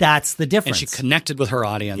audience. But that's the difference. And she connected with her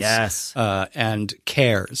audience. Yes. And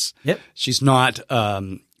cares. Yep. She's not...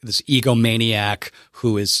 this egomaniac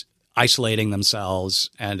who is isolating themselves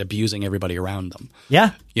and abusing everybody around them.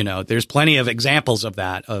 Yeah. There's plenty of examples of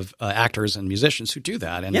that, of actors and musicians who do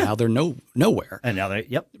that, and now they're nowhere. And now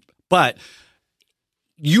But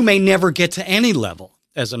you may never get to any level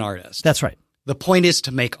as an artist. That's right. The point is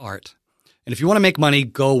to make art. And if you want to make money,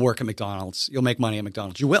 go work at McDonald's. You'll make money at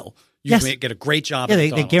McDonald's. You will. You may get a great job at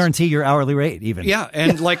McDonald's. They guarantee your hourly rate even. Yeah,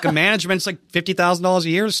 and like a management's like $50,000 a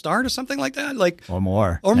year to start or something like that. Like Or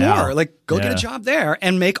more. Like go get a job there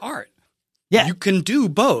and make art. Yeah. You can do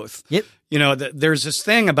both. Yep. You know, there's this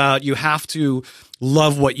thing about you have to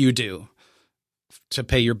love what you do to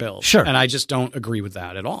pay your bills. Sure. And I just don't agree with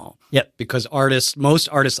that at all. Yep. Because most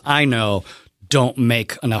artists I know don't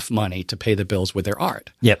make enough money to pay the bills with their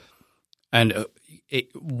art. Yep. And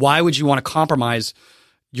why would you want to compromise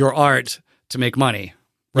your art to make money,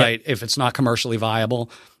 right? Yep. If it's not commercially viable,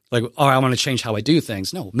 like, oh, I want to change how I do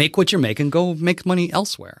things. No, make what you're making, go make money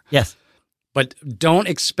elsewhere. Yes. But don't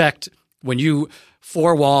expect when you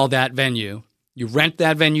four-wall that venue, you rent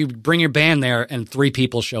that venue, bring your band there, and 3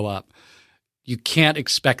 people show up. You can't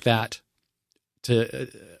expect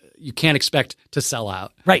you can't expect to sell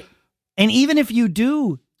out. Right. And even if you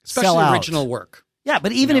do sell out. Especially original work. Yeah,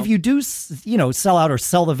 but even if you do, sell out or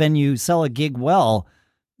sell the venue, sell a gig well,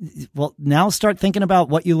 now start thinking about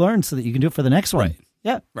what you learned so that you can do it for the next one. Right.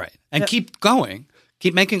 Yeah. Right. And keep going.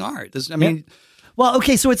 Keep making art. Well,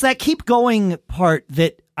 okay, so it's that keep going part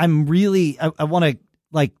that I'm really I want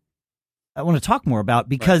to talk more about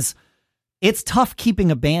because it's tough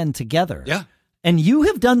keeping a band together. Yeah. And you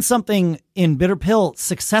have done something in Bitter Pill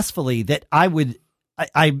successfully that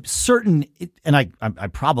I'm certain, and I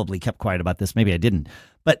probably kept quiet about this, maybe I didn't,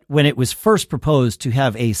 but when it was first proposed to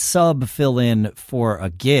have a sub fill in for a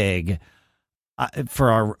gig for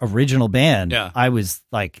our original band, I was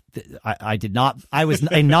like, I was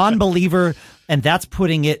a non-believer, and that's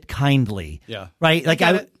putting it kindly. Yeah. Right? Like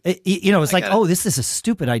it's like, oh, this is a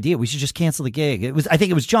stupid idea. We should just cancel the gig. I think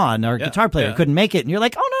it was John, our guitar player, couldn't make it. And you're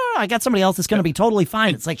like, oh, no, I got somebody else that's going to be totally fine.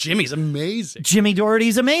 And it's like Jimmy's amazing. Jimmy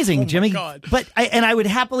Doherty's amazing. Oh Jimmy, my God. But I would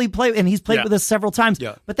happily play, and he's played with us several times.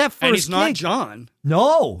 Yeah. But that first and he's not gig, John.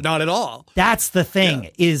 No, not at all. That's the thing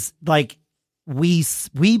is like we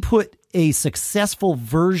put a successful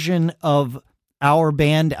version of our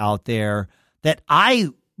band out there that I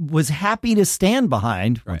was happy to stand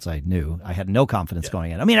behind once I knew I had no confidence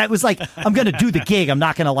going in. I mean, I was like, I'm going to do the gig. I'm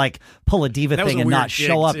not going to like pull a diva thing and not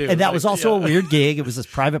show up. Too. And that was also a weird gig. It was this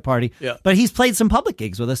private party, but he's played some public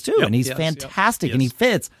gigs with us too. And he's fantastic and he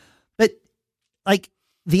fits. But like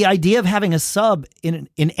the idea of having a sub in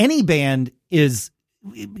any band is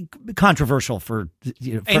controversial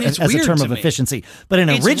as a term of efficiency, but an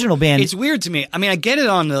original band, it's weird to me. I mean, I get it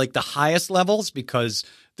on the highest levels because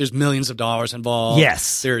there's millions of dollars involved.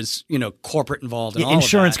 Yes, there's corporate involved. And all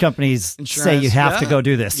insurance of that. companies say you have to go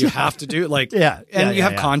do this. You have to do it. You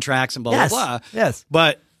have contracts and blah blah blah. Yes,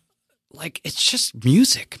 but it's just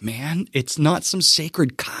music, man. It's not some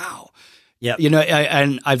sacred cow. Yeah,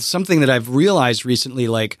 and I've something that I've realized recently.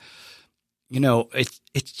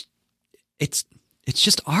 It's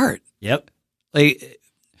just art. Yep.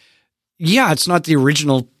 It's not the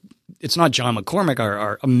original. It's not John McCormick,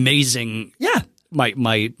 our amazing. Yeah. My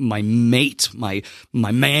mate, my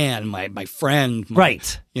man, my friend.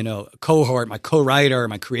 Right. Cohort, my co-writer,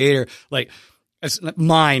 my creator. It's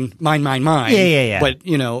mine. Yeah. But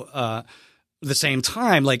at the same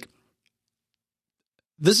time,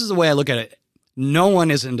 this is the way I look at it. No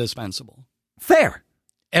one is indispensable. Fair.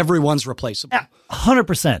 Everyone's replaceable.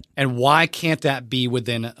 100%. And why can't that be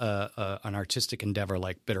within an artistic endeavor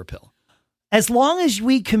like Bitter Pill? As long as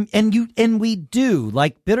we can, and we do,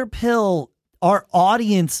 like Bitter Pill, our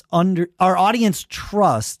audience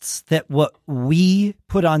trusts that what we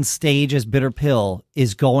put on stage as Bitter Pill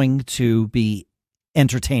is going to be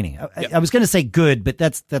entertaining. I was going to say good, but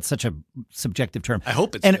that's such a subjective term. I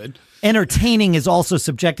hope it's good. Entertaining is also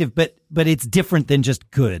subjective, but it's different than just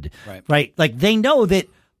good. Right? Like they know that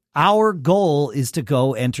our goal is to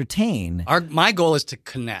go entertain. My goal is to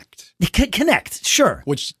connect. Connect, sure.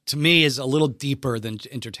 Which to me is a little deeper than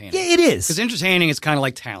entertaining. Yeah, it is. Because entertaining is kind of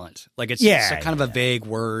like talent. It's kind of a vague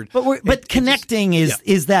word. But connecting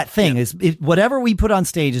is that thing. Is whatever we put on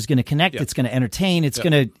stage is going to connect. It's going to entertain. It's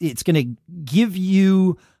going to give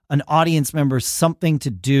you an audience member something to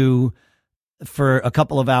do for a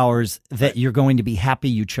couple of hours that you're going to be happy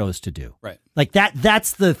you chose to do. Right. Like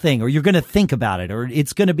that's the thing, or you're going to think about it, or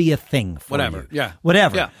it's going to be a thing for you. Yeah.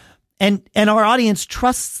 Whatever. Yeah. And our audience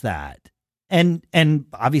trusts that. And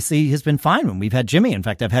obviously has been fine when we've had Jimmy. In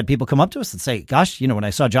fact, I've had people come up to us and say, gosh, when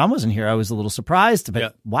I saw John wasn't here, I was a little surprised,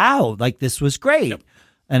 but wow, this was great. Yep.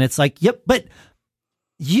 And it's like, but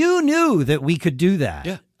you knew that we could do that.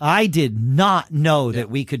 Yeah. I did not know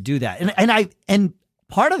that we could do that. And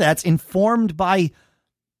part of that's informed by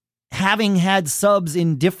having had subs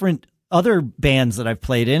in different other bands that I've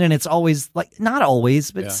played in. And it's always not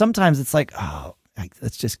always, but sometimes it's like, oh,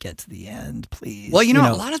 let's just get to the end, please. Well,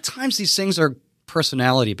 a lot of times these things are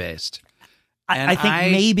personality based. I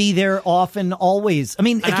think maybe they're often always. I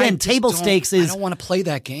mean, again, table stakes is. I don't want to play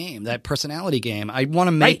that game, that personality game. I want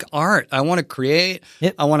to make art. I want to create.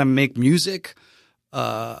 Yep. I want to make music.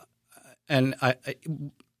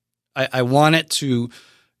 I want it to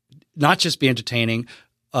not just be entertaining,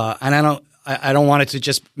 and I don't want it to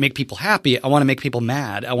just make people happy. I want to make people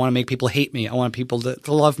mad. I want to make people hate me. I want people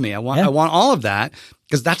to love me. I want all of that,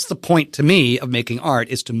 because that's the point to me of making art,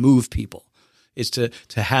 is to move people, is to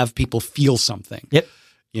have people feel something. Yep.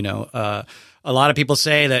 You know, a lot of people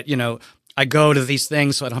say that, you know, I go to these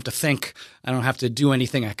things so I don't have to think, I don't have to do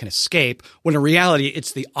anything, I can escape. When in reality,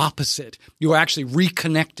 it's the opposite. You are actually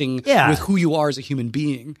reconnecting with who you are as a human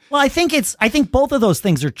being. Well, I think both of those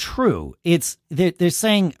things are true. They're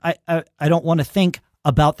saying I don't want to think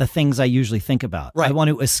about the things I usually think about. Right. I want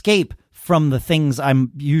to escape from the things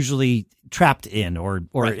I'm usually trapped in or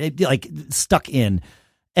like stuck in.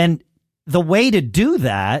 And the way to do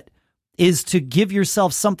that is to give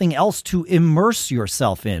yourself something else to immerse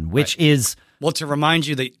yourself in, which is... Well, to remind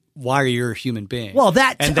you that why you're a human being. Well,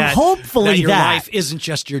 hopefully that your life isn't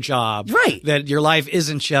just your job. Right. That your life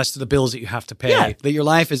isn't just the bills that you have to pay. Yeah. That your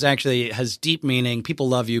life has deep meaning. People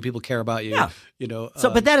love you. People care about you. Yeah. You know.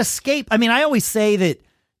 But that escape, I mean, I always say that,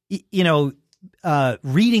 you know,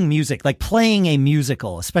 reading music, like playing a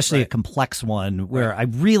musical, especially a complex one where I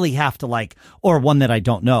really have to or one that I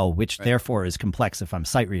don't know, which therefore is complex if I'm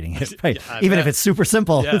sight reading it, right? Even if it's super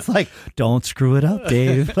simple, it's like, don't screw it up,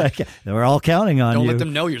 Dave. Like, we're all counting on you. Don't let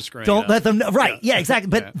them know you're screwing Don't it up. let them know. Right. Yeah, exactly.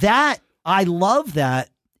 But I love that.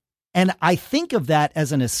 And I think of that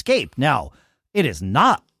as an escape. Now, it is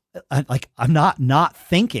not I'm not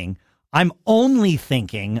thinking. I'm only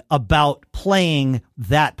thinking about playing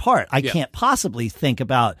that part. I can't possibly think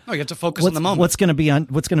about. No, you have to focus on the moment. What's going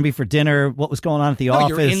to be for dinner? What was going on at the office?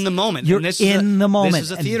 You're in the moment. You're in the moment. This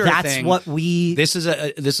is a theater thing.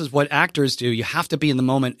 This is what actors do. You have to be in the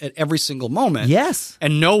moment at every single moment. Yes,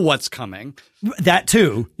 and know what's coming. That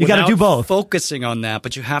too. You got to do both. Focusing on that,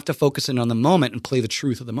 but you have to focus in on the moment and play the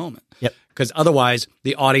truth of the moment. Yep. Because otherwise,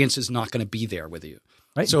 the audience is not going to be there with you.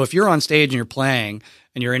 Right. So if you're on stage and you're playing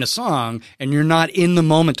and you're in a song and you're not in the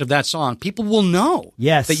moment of that song, people will know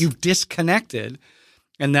that you've disconnected,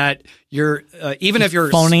 and that you're even if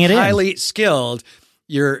you're highly skilled,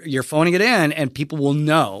 you're phoning it in, and people will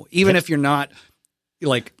know, even if you're not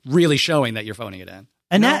really showing that you're phoning it in.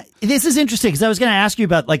 And this is interesting, because I was going to ask you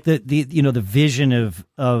about the vision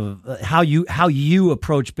of how you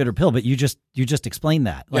approach Bitter Pill, but you just explained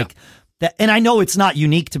that. And I know it's not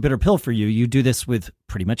unique to Bitter Pill for you. You do this with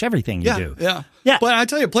pretty much everything you do. Yeah. But I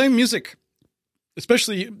tell you, playing music,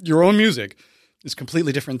 especially your own music, is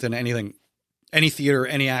completely different than any theater,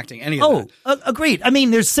 any acting, any of that. Agreed. I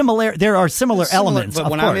mean, there are similar elements.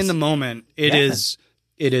 But when I'm in the moment, it is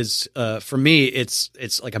for me,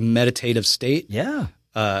 it's like a meditative state. Yeah.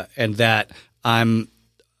 And that I'm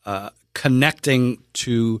connecting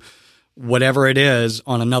to whatever it is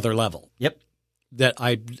on another level. Yep. That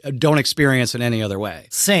I don't experience in any other way.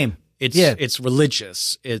 Same. It's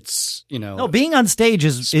religious. It's, no, being on stage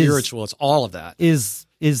is spiritual. It's all of that. Is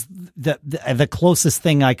the closest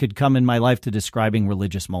thing I could come in my life to describing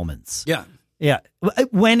religious moments. Yeah. Yeah.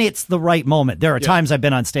 When it's the right moment. There are times I've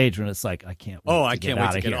been on stage when it's like, I can't wait I can't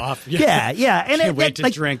wait to get off. Yeah. And can't wait to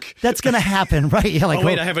drink. That's going to happen, right? Yeah,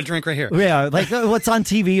 wait, I have a drink right here. Yeah. What's on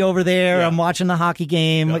TV over there? Yeah. I'm watching the hockey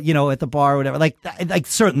game, at the bar or whatever. Like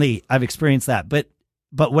certainly I've experienced that. But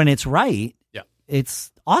when it's right,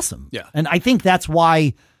 it's awesome. Yeah. And I think that's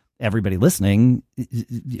why everybody listening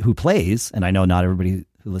who plays, and I know not everybody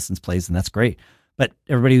who listens plays, and that's great, but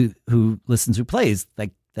everybody who listens who plays,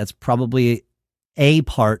 that's probably a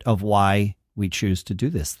part of why we choose to do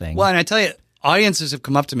this thing. Well, and I tell you, audiences have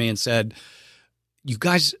come up to me and said, "You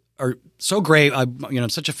guys are so great. I'm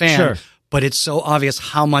such a fan, sure. But it's so obvious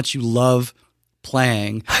how much you love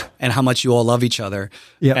playing and how much you all love each other,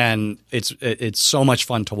 and it's so much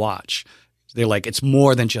fun to watch." They're like, it's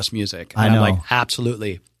more than just music. And I know. I'm like,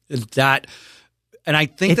 absolutely. That, and I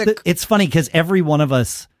think it's funny because every one of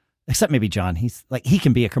us, except maybe John, he's he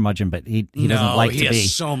can be a curmudgeon, but he doesn't like to be. He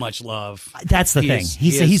has so much love. That's the thing.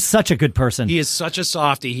 He's such a good person. He is such a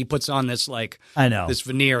softie. He puts on this I know, this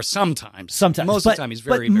veneer sometimes. Most of the time he's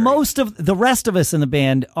very, but most of the rest of us in the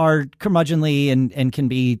band are curmudgeonly and can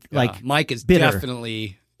be Mike is bitter.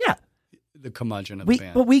 Definitely the curmudgeon of the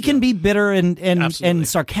band. But we can be bitter and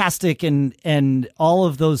sarcastic and all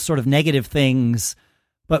of those sort of negative things.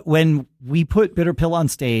 But when we put Bitter Pill on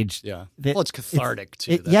stage, it's cathartic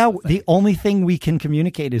too. The only thing we can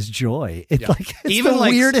communicate is joy. It's even the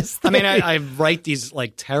weirdest thing. I mean, I write these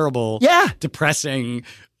terrible, depressing,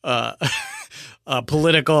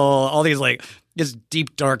 political, all these just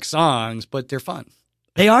deep dark songs, but they're fun.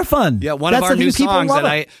 They are fun. Yeah, one of our new songs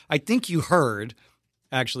that I think you heard.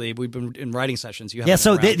 Actually, we've been in writing sessions. You yeah,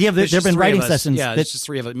 so there have been writing sessions. Yeah, it's just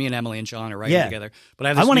three of us. Me and Emily and Sean are writing together. But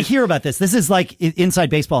I want to hear about this. This is like inside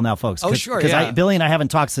baseball now, folks. Oh, sure, Because Billy and I haven't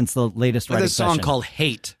talked since the latest writing session. There's a song called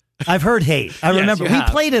Hate. I've heard Hate. I remember we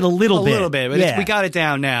played it a little bit. But we got it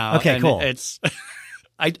down now. Okay, cool. It's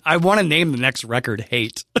I want to name the next record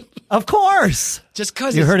Hate. Of course. Just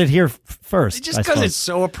because you heard it here first. Just because it's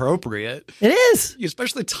so appropriate. It is.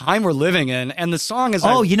 Especially the time we're living in. And the song is...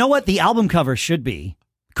 Oh, you know what? The album cover could be.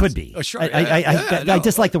 Oh, sure. I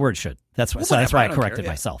dislike the word should. That's why I corrected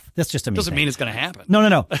myself. That's just a me Doesn't thing. mean it's going to happen.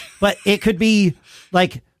 No. But it could be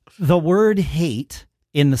like the word hate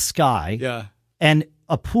in the sky. Yeah. And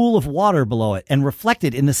a pool of water below it. And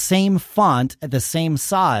reflected in the same font at the same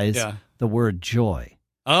size, the word joy.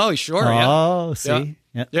 Oh, sure. Oh, see?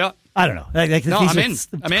 Yeah. I don't know. I'm in.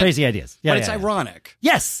 Crazy ideas. Yeah, but it's ironic.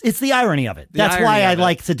 Yes, it's the irony of it. That's why I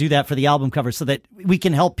like to do that for the album cover, so that we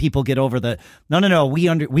can help people get over the no.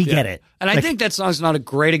 We get it. And I think that song's not a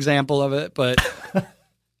great example of it, but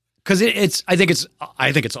because I think it's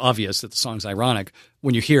obvious that the song's ironic.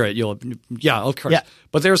 When you hear it, of course. Yeah.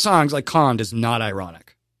 But there are songs like Conned is not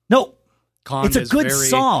ironic. No. Conned it's a good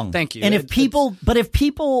song. Thank you. And if people,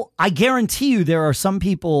 I guarantee you, there are some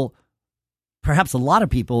people, perhaps a lot of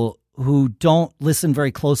people, who don't listen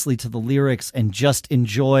very closely to the lyrics and just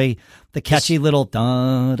enjoy the catchy little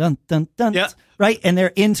dun dun dun dun, right? And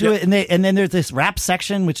they're into it, and then there's this rap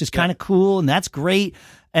section which is kind of cool, and that's great.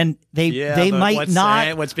 And they might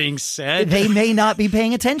not what's being said. They may not be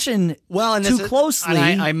paying attention too closely.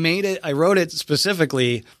 And I wrote it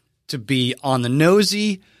specifically to be on the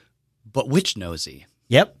nosy, but which nosy?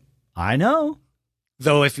 Yep, I know.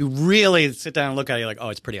 Though if you really sit down and look at it, you're like, oh,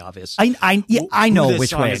 it's pretty obvious. I know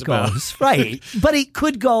which way it goes. Right. But it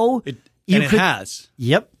could go. It has.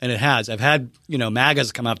 Yep. And it has. I've had,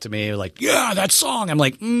 MAGAs come up to me like, yeah, that song. I'm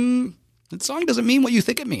like, that song doesn't mean what you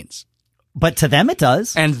think it means. But to them it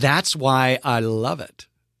does. And that's why I love it.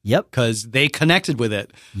 Yep. Because they connected with it.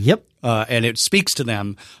 Yep. And it speaks to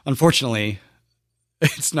them. Unfortunately,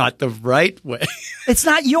 it's not the right way. It's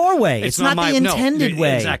not your way. It's not the intended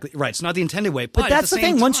way. Exactly. Right. It's not the intended way. But that's the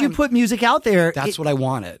thing. Once you put music out there. That's what I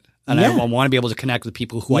wanted. And I want to be able to connect with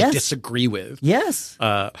people who I disagree with. Yes.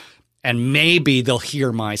 And maybe they'll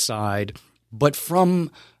hear my side. But and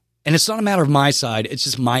it's not a matter of my side. It's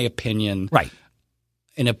just my opinion. Right.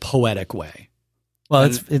 In a poetic way. Well,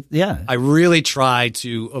 I really try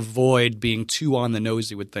to avoid being too on the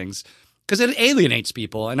nosy with things because it alienates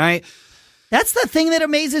people. And that's the thing that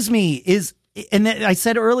amazes me and I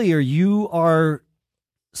said earlier, you are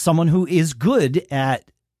someone who is good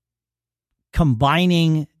at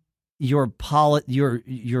combining your politics,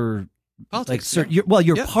 your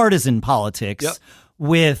partisan politics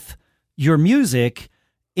with your music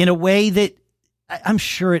in a way that I'm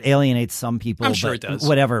sure it alienates some people. I'm sure it does.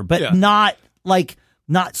 Whatever, but not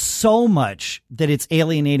so much that it's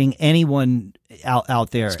alienating anyone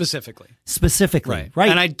out there specifically. Right.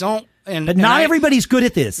 And I don't. But not everybody's good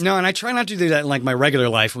at this. No, and I try not to do that in like my regular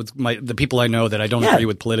life with the people I know that I don't agree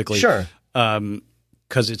with politically. Sure.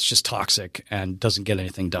 Because it's just toxic and doesn't get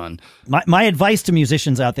anything done. My advice to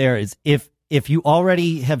musicians out there is if you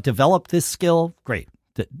already have developed this skill, great.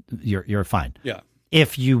 You're fine. Yeah.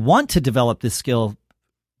 If you want to develop this skill,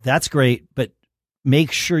 that's great, but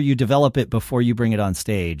make sure you develop it before you bring it on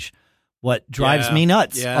stage. What drives me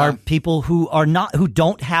nuts are people who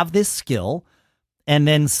don't have this skill and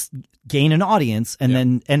then gain an audience.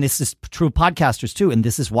 And this is true of podcasters too. And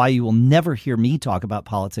this is why you will never hear me talk about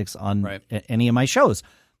politics on any of my shows.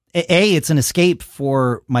 It's an escape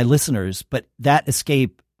for my listeners, but that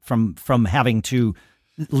escape from having to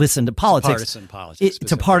listen to politics,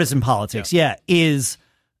 to partisan politics, is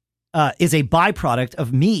a byproduct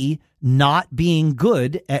of me not being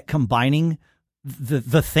good at combining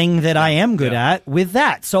the thing that I am good at with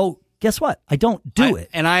that. So guess what? I don't do it.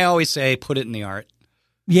 And I always say, put it in the art.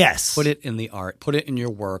 Yes. Put it in the art. Put it in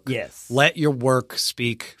your work. Yes. Let your work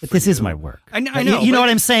speak. But this is my work. I know. You know what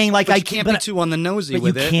I'm saying? Like, I can't be too on the nosy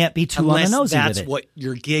with it. You can't be too on the nosy with it. Unless that's what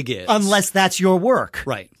your gig is. Unless that's your work.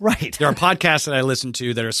 Right. Right. There are podcasts that I listen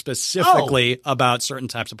to that are specifically about certain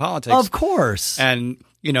types of politics. Of course. And,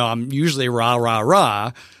 I'm usually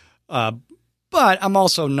rah. But I'm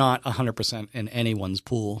also not 100% in anyone's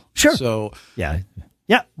pool. Sure. So yeah.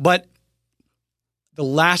 But the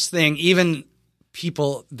last thing, even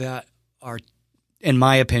people that are, in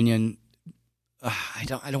my opinion, I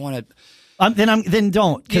don't want to. Then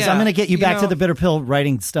don't, because I'm going to get you back to the Bitter Pill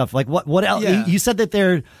writing stuff. Like what else? Yeah. You said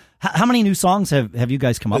that how many new songs have you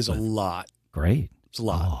guys come up with? There's a lot. Great. It's a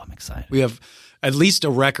lot. Oh, I'm excited. We have at least a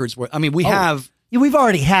records worth. I mean, we have we've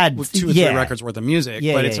already had 2 or 3 records worth of music,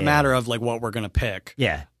 but it's a matter of like what we're going to pick.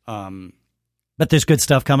 Yeah. But there's good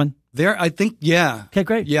stuff coming there. I think. Yeah. Okay,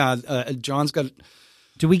 great. Yeah. John's got.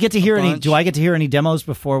 Do we get to hear any? Do I get to hear any demos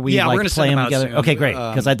before we we're gonna play them together? Soon. Okay, great.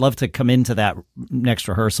 Because I'd love to come into that next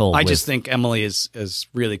rehearsal. I just think Emily is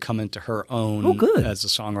really come into her own as a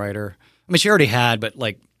songwriter. I mean, she already had, but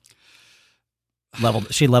like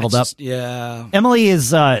she leveled up. Yeah. Emily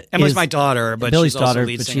is Emily's my daughter, but Billy's she's also daughter,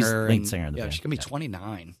 lead but singer. She's lead singer in the yeah, band. she's gonna be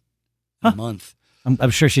 29 in a month.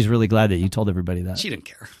 I'm sure she's really glad that you told everybody that. She didn't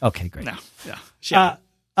care. Okay, great. No. Yeah.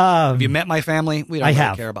 Have you met my family? We don't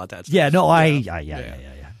really care about that stuff. Yeah, no,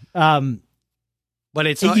 yeah. But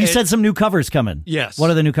it's you said some new covers coming. Yes. What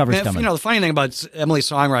are the new covers coming? You know, the funny thing about Emily's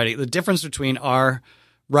songwriting, the difference between our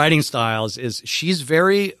writing styles is she's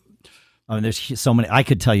very. I mean, there's so many. I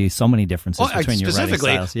could tell you so many differences between your writing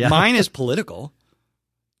styles. Yeah. Mine is political,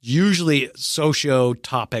 usually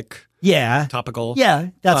socio-topic. Yeah. Topical. Yeah.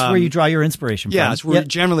 That's where you draw your inspiration from. Yeah, it's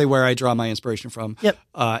generally where I draw my inspiration from. Yep.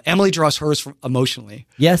 Emily draws hers from emotionally.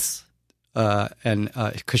 Yes. And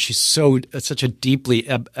because she's such a deeply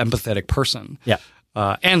empathetic person. Yeah.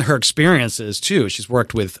 And her experiences too. She's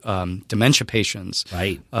worked with dementia patients,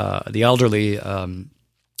 right? The elderly, and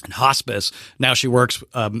hospice. Now she works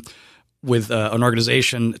with an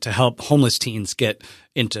organization to help homeless teens get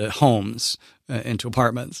into homes, into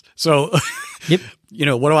apartments. So, you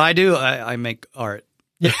know, what do? I make art.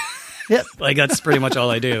 Yep. Yep. Like that's pretty much all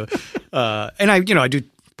I do. And I do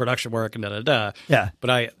production work and da. Yeah. But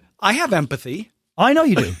I have empathy. I know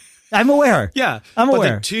you do. I'm aware. Yeah. I'm aware. But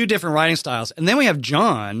they're 2 different writing styles. And then we have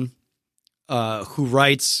John,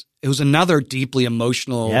 who's another deeply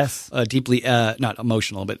emotional, deeply, not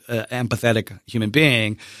emotional, but empathetic human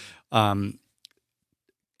being. And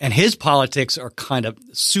his politics are kind of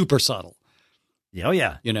super subtle. Oh,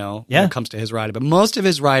 yeah. You know, when it comes to his writing. But most of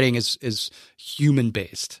his writing is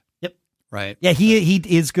human-based. Right. Yeah, he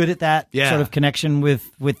is good at that sort of connection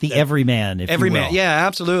with the everyman. Everyman. Yeah,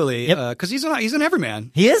 absolutely. Because he's an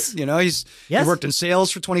everyman. He is. You know, he worked in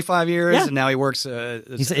sales for 25 years, and now he works.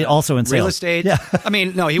 He's also in real sales. estate. Yeah. I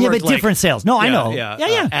mean, no, he worked but different sales. No, I know.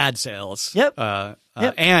 Yeah. Ad sales. Yep.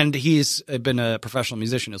 And he's been a professional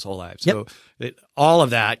musician his whole life. So all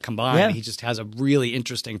of that combined, he just has a really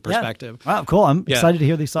interesting perspective. Wow, cool. I'm excited to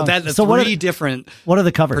hear these songs. That's so different. What are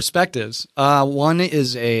the covers? Perspectives. One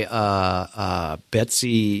is a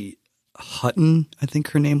Betsy Hutton, I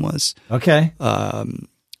think her name was. Okay.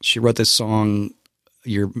 She wrote this song,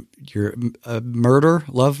 "Your Murder,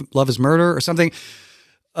 Love is Murder" or something.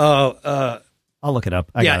 I'll look it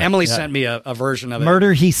up. Emily sent me a version of it.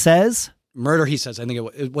 Murder, He Says. Murder, He Says. I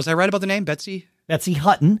think was I right about the name? Betsy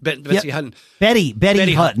Hutton. Betsy Hutton. Betty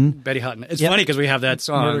Hutton. Betty Hutton. It's funny because we have that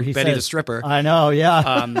song, Betty Says. the Stripper. I know,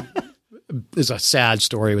 yeah. There's a sad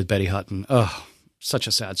story with Betty Hutton. Oh, such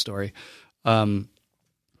a sad story.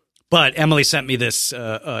 But Emily sent me this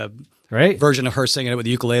great version of her singing it with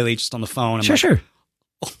the ukulele just on the phone. I'm sure.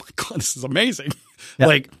 Oh my God, this is amazing.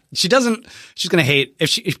 Like she's going to hate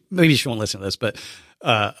maybe she won't listen to this, but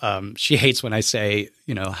she hates when I say,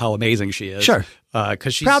 you know, how amazing she is. Sure.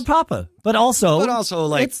 Cause she's proud papa, but also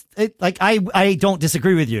like, I don't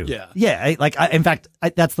disagree with you. Yeah. Yeah. In fact,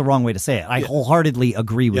 that's the wrong way to say it. I wholeheartedly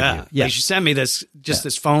agree with you. Yeah. Like she sent me this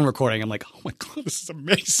phone recording. I'm like, oh my God, this is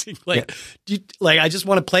amazing. Like, I just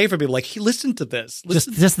want to play for people. Like, listen to this.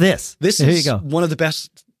 Just this. This there is you go. one of the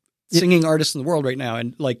best singing artists in the world right now.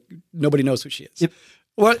 And like, nobody knows who she is. Yep.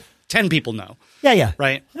 What? 10 people know. Yeah.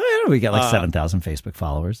 Right. We got like 7,000 Facebook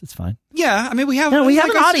followers. It's fine. Yeah. I mean, we have an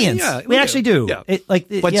audience. Yeah, we actually do. Yeah.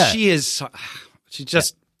 But she's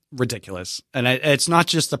just ridiculous. And it's not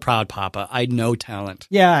just the proud papa. I know talent.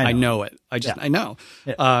 Yeah. I know it. I know.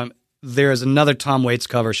 Yeah. There's another Tom Waits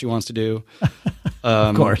cover she wants to do.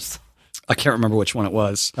 Of course. I can't remember which one it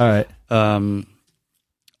was. All right.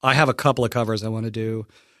 I have a couple of covers I want to do.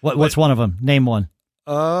 What's one of them? Name one.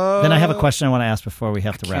 Then I have a question I want to ask before we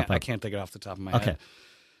have to wrap up. I can't think it off the top of my head. Okay.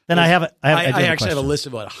 Then I actually have a list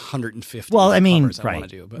of about 150. Well, I mean, covers I want to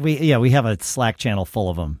do, but. We have a Slack channel full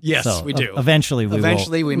of them. Yes, so we do. Eventually,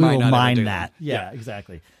 we will mine that. Yeah,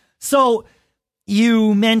 exactly. So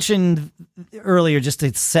you mentioned earlier, just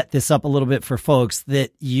to set this up a little bit for folks,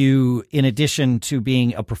 that you, in addition to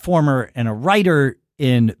being a performer and a writer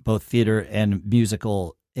in both theater and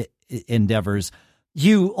musical endeavors,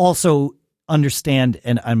 you also understand,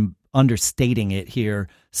 and I'm understating it here,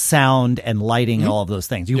 sound and lighting and all of those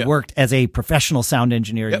things. You worked as a professional sound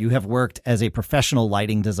engineer. You have worked as a professional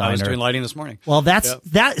lighting designer. I was doing lighting this morning. Well, that's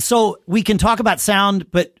that. So we can talk about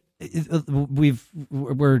sound, but we're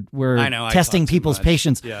testing people's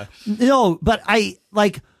patience. Yeah. No, but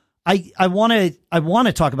I want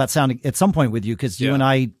to talk about sound at some point with you, because you and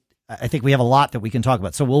I think we have a lot that we can talk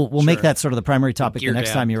about. So we'll make that sort of the primary topic the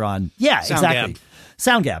next time you're on. Yeah, Sound exactly. gab.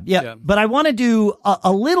 Sound gab. Yeah. But I want to do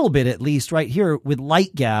a little bit, at least right here, with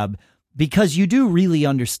light gab, because you do really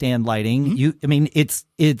understand lighting. I mean, it's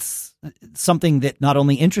something that not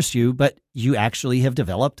only interests you, but you actually have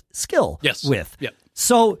developed skill with. Yep.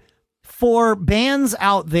 So for bands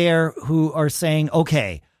out there who are saying,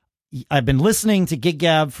 okay, I've been listening to Gig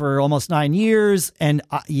Gab for almost 9 years, and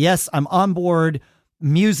yes, I'm on board.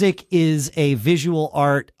 Music is a visual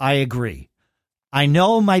art. I agree. I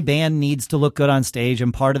know my band needs to look good on stage,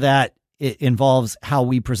 and part of that it involves how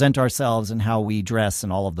we present ourselves and how we dress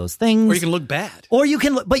and all of those things. Or you can look bad. Or you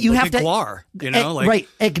can, but you like have to, Guar, you know, right?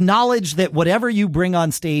 Acknowledge that whatever you bring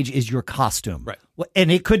on stage is your costume, right?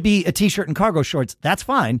 And it could be a t-shirt and cargo shorts. That's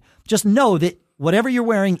fine. Just know that whatever you're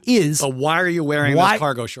wearing is. But why are you wearing those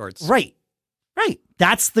cargo shorts? Right.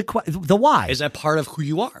 That's the why. Is that part of who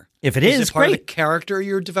you are? If it is, it part great. of the character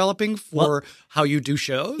you're developing for how you do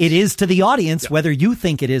shows? It is to the audience, whether you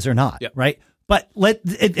think it is or not, right? But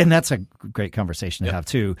and that's a great conversation to have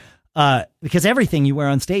too, because everything you wear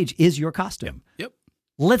on stage is your costume. Yep.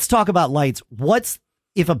 Let's talk about lights.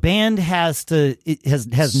 If a band has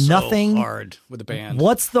nothing hard with a band?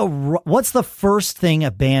 What's the first thing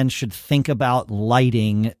a band should think about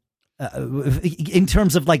lighting? In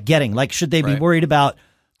terms of getting, should they be worried about?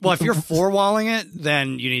 Well, if you're four-walling it,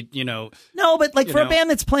 then you need, No, but for a band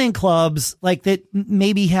that's playing clubs, that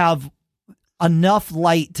maybe have enough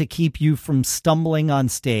light to keep you from stumbling on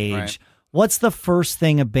stage. What's the first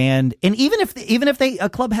thing a band, and even if a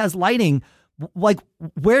club has lighting,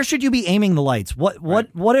 where should you be aiming the lights? What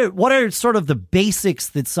are sort of the basics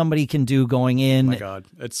that somebody can do going in? Oh my God,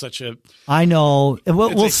 it's such a. I know.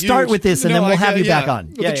 We'll start with this, and then we'll have you back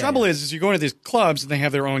on. Well, the trouble is you go into these clubs and they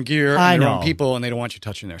have their own gear and their own people, and they don't want you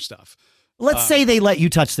touching their stuff. Let's say they let you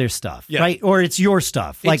touch their stuff, right? Or it's your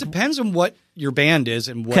stuff. It depends on what your band is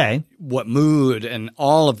and what mood and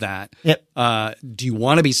all of that. Yep. Do you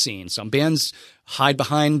want to be seen? Some bands hide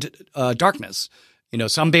behind darkness.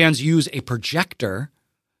 Some bands use a projector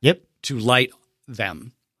to light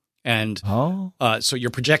them. And so you're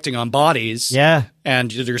projecting on bodies. Yeah.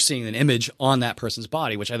 And you're seeing an image on that person's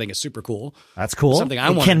body, which I think is super cool. That's cool. Something I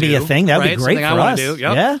want to do. It can be a thing. That would be great for us. I want to do.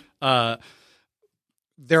 Yep. Yeah.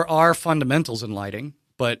 There are fundamentals in lighting,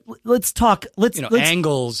 but let's talk. Let's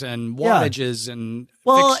angles and wattages and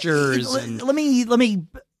fixtures. Let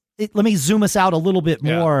me zoom us out a little bit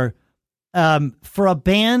more. For a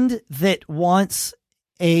band that wants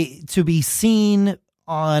to be seen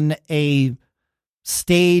on a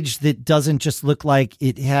stage that doesn't just look like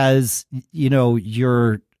it has,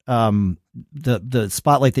 your the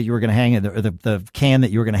spotlight that you were going to hang in, or the can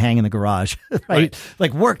that you were going to hang in the garage, right?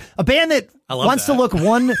 A band that wants to look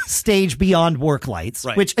one stage beyond work lights,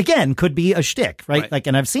 which again could be a shtick, right?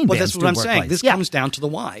 And I've seen. Well, bands that's what I'm saying. Lights. This comes down to the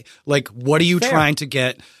why. What are you trying to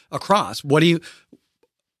get across? What do you?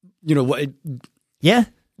 What? Yeah.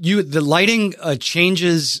 The lighting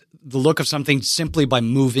changes the look of something simply by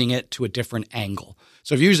moving it to a different angle.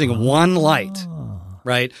 So if you're using one light,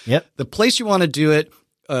 right? Yep. The place you want to do it,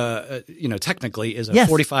 technically is a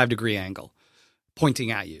 45-degree angle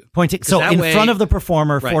pointing at you. So in front of the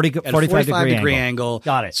performer, 45 degree angle.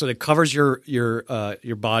 Got it. So it covers your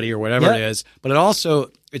body or whatever it is, but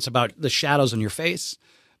it's about the shadows on your face.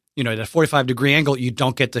 At a 45-degree angle, you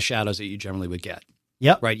don't get the shadows that you generally would get.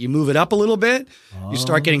 Yep. Right. You move it up a little bit, you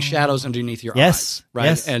start getting shadows underneath your eyes. Right.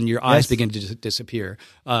 Yes. And your eyes begin to disappear.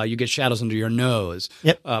 You get shadows under your nose.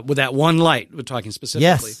 Yep. With that one light, we're talking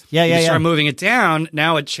specifically. Yes. Yeah. You start moving it down.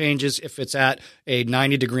 Now it changes if it's at a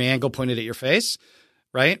 90-degree angle pointed at your face.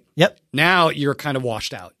 Right. Yep. Now you're kind of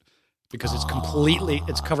washed out because it's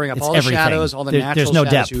covering up all the everything. Shadows, all the natural there's no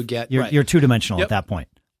shadows depth. you would get. You're two-dimensional at that point.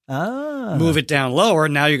 Move it down lower.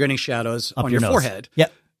 Now you're getting shadows on your forehead.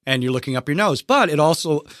 Yep. And you're looking up your nose. But it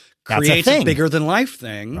also creates a bigger than life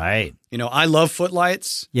thing. Right. I love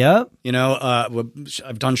footlights. Yep.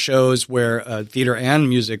 I've done shows where theater and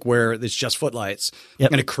music where it's just footlights.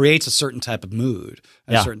 Yep. And it creates a certain type of mood,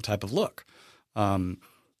 and a certain type of look.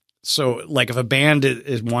 So if a band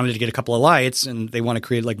is wanted to get a couple of lights and they want to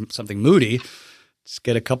create something moody, just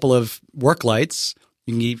get a couple of work lights.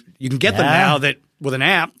 You can get them now that with an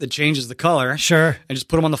app that changes the color. Sure. And just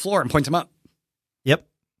put them on the floor and point them up. Yep.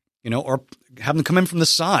 Or have them come in from the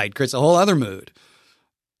side, creates a whole other mood.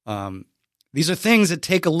 These are things that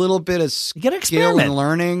take a little bit of skill and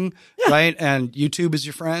learning, right? And YouTube is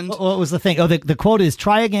your friend. What was the thing? Oh, the quote is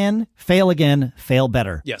try again, fail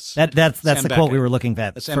better. Yes. That's the quote we were looking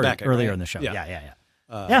at Beckett, earlier in the show.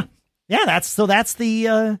 Yeah. That's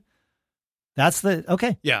the That's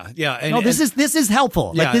okay. Yeah. No, this is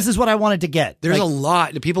helpful. Yeah. Like, this is what I wanted to get. There's like, a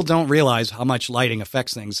lot. People don't realize how much lighting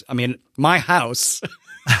affects things. I mean, my house,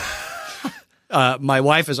 my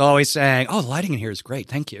wife is always saying, "Oh, the lighting in here is great.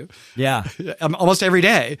 Thank you." Yeah. Almost every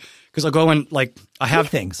day. Because I'll go and I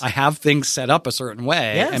have things set up a certain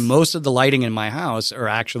way. Yes. And most of the lighting in my house are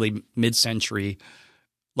actually mid-century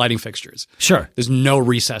lighting fixtures. Sure. There's no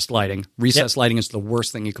recessed lighting. Recessed lighting is the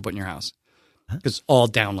worst thing you could put in your house. It's all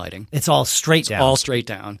down lighting. It's all straight down. All straight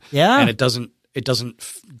down. Yeah. And it doesn't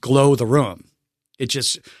glow the room. It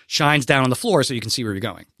just shines down on the floor so you can see where you're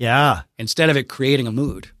going. Yeah. Instead of it creating a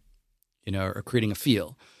mood, or creating a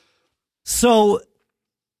feel. So,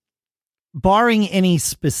 barring any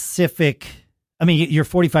specific, I mean, your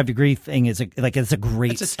 45-degree thing is it's a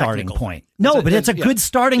great starting point. No, but it's a good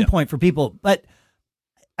starting point for people. But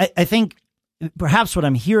I think perhaps what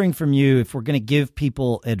I'm hearing from you, if we're going to give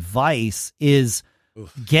people advice, is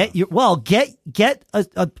get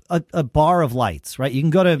a bar of lights, right? You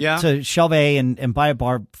can go to Shelvay and buy a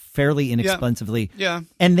bar fairly inexpensively. Yeah.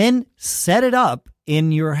 And then set it up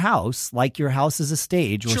in your house, like your house is a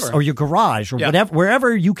stage, or your garage, or whatever,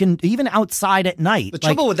 wherever you can, even outside at night. The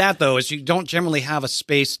trouble with that, though, is you don't generally have a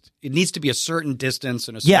space. It needs to be a certain distance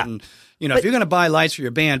and a certain, if you're going to buy lights for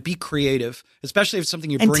your band, be creative, especially if it's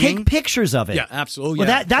something you're bringing. And take pictures of it. Yeah, absolutely.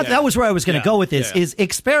 Well, that was where I was going to go with this, is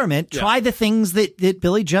experiment, try the things that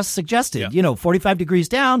Billy just suggested. 45 degrees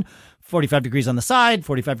down, 45 degrees on the side,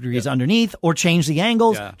 45 degrees underneath, or change the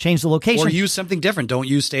angles, change the location. Or use something different. Don't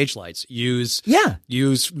use stage lights. Use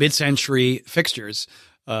mid-century fixtures.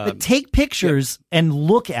 But take pictures and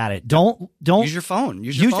look at it. Don't use your phone.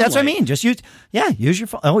 Use your phone. That's light. what I mean. Just use your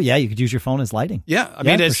phone. Oh yeah, you could use your phone as lighting. Yeah, I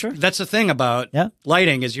mean, that's the thing about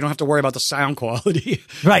lighting is you don't have to worry about the sound quality.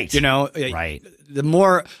 Right. Right. The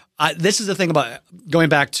more this is the thing about going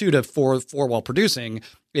back to four-wall producing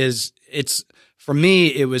is for me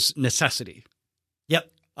it was necessity. Yep.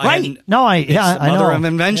 Right. I know. Mother of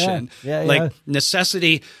invention. Yeah.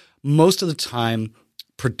 Necessity most of the time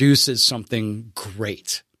produces something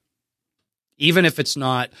great, even if it's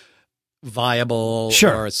not viable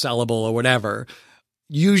or sellable or whatever.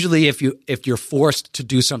 Usually, if you're forced to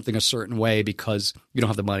do something a certain way because you don't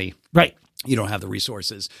have the money, right? You don't have the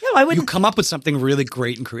resources. No, you come up with something really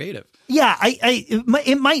great and creative. Yeah,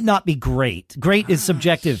 it might not be great. Great is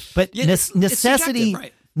subjective, but necessity.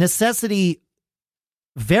 Right. Necessity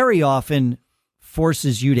very often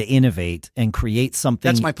forces you to innovate and create something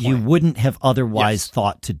That's my point. You wouldn't have otherwise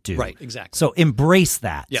thought to do. Right, exactly. So embrace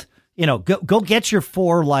that. Yeah. Go get your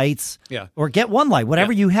 4 lights or get 1 light,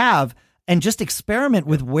 whatever you have, and just experiment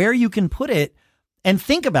with where you can put it and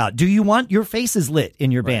think about, do you want your faces lit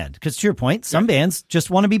in your band? Because to your point, some bands just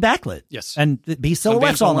want to be backlit. Yes. And be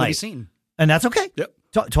silhouettes all night. Be seen. And that's okay. Yep.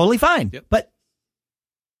 Totally fine. Yep. But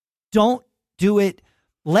don't do it.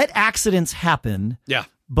 Let accidents happen. Yeah.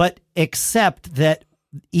 But accept that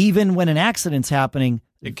even when an accident's happening,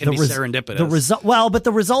 it can be serendipitous. But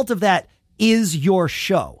the result of that is your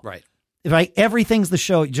show. Right. Right. Everything's the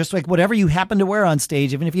show. Just like whatever you happen to wear on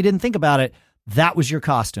stage, even if you didn't think about it, that was your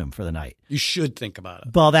costume for the night. You should think about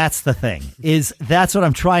it. Well, that's the thing. That's what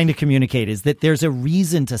I'm trying to communicate, is that there's a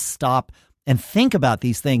reason to stop and think about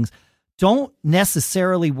these things. Don't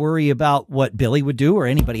necessarily worry about what Billy would do or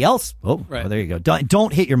anybody else. Oh, there you go.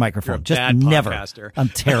 Don't hit your microphone. Just never. Podcaster. I'm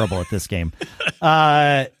terrible at this game.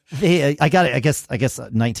 I got it. I guess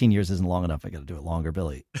 19 years isn't long enough. I got to do it longer,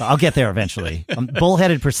 Billy. I'll get there eventually.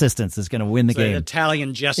 Bullheaded persistence is going to win the game.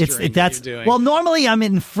 Italian gesturing. That's you're doing. Well, normally I'm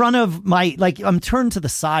in front of I'm turned to the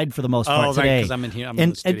side for the most part today. Because I'm in here.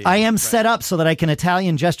 And I am set up so that I can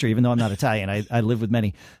Italian gesture, even though I'm not Italian. I live with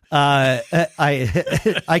many.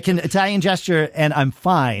 I can Italian gesture and I'm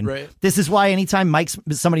fine. Right. This is why anytime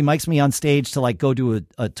somebody mics me on stage to go do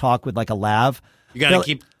a talk with a lav. You got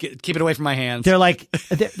to keep it away from my hands. They're like,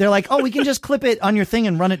 oh, we can just clip it on your thing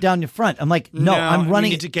and run it down your front. I'm like, no, I'm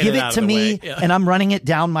running it. Give it to me, and I'm running it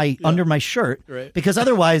down under my shirt because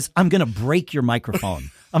otherwise I'm gonna break your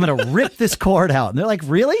microphone. I'm gonna rip this cord out. And they're like,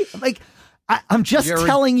 really? I'm like, I'm just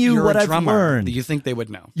telling you what I've learned. You think they would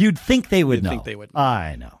know? You'd think they would know. Think they would know.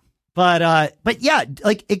 I know, but yeah,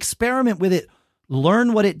 experiment with it,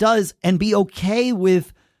 learn what it does, and be okay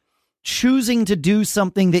with choosing to do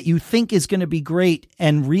something that you think is going to be great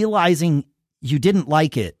and realizing you didn't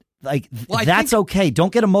like it. That's okay.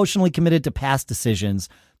 Don't get emotionally committed to past decisions.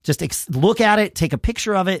 Just look at it, take a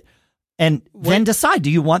picture of it, and then decide, do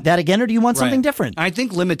you want that again or do you want something different? I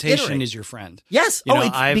think limitation is your friend. Yes.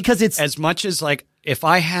 Because it's as much as if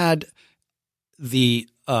I had the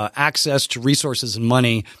access to resources and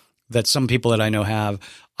money that some people that I know have,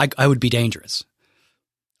 I would be dangerous.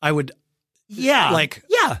 I would Yeah. Like,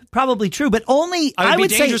 yeah, probably true, but only I would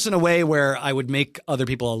be say dangerous in a way where I would make other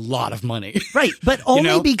people a lot of money. Right, but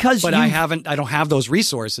only because I don't have those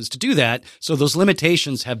resources to do that. So those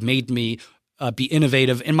limitations have made me be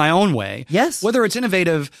innovative in my own way. Yes. Whether it's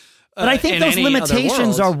innovative, but I think those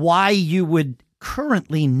limitations are why you would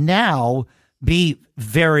currently now be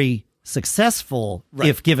very successful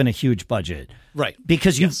if given a huge budget. Right.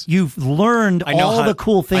 Because you've learned all the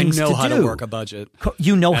cool things to do. I know how to work a budget.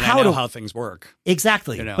 You know how things work.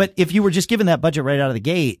 Exactly. But if you were just given that budget right out of the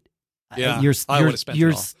gate, I would have spent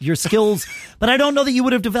it all. Your skills, but I don't know that you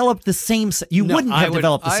would have developed the same. You wouldn't have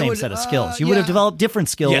developed the same set of skills. You would have developed different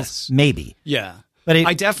skills, maybe. Yeah. But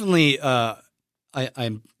I definitely,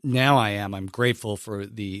 I'm grateful for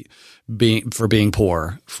being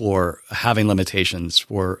poor, for having limitations,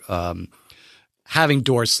 for having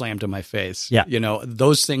doors slammed in my face. Yeah.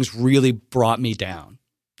 Those things really brought me down.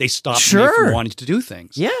 They stopped me from wanting to do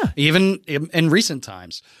things. Yeah. Even in recent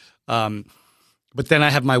times. But then I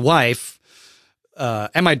have my wife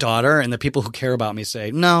and my daughter and the people who care about me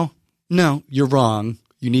say, no, you're wrong.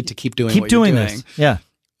 You need to keep doing what you're doing. This. Yeah.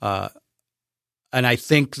 And I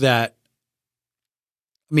think that,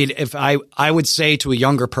 if I would say to a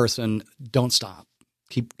younger person, don't stop,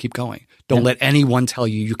 keep going. Don't let anyone tell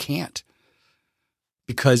you can't,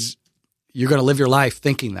 because you're going to live your life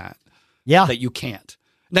thinking that you can't.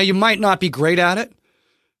 Now you might not be great at it,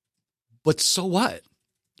 but so what?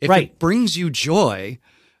 If it brings you joy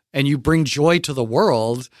and you bring joy to the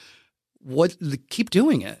world, keep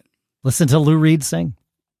doing it. Listen to Lou Reed sing.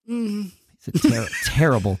 He's a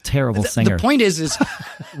terrible singer. The point is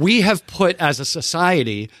we have put as a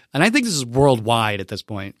society, and I think this is worldwide at this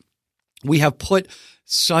point, we have put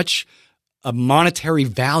such a monetary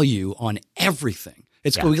value on everything.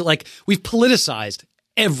 It's we've politicized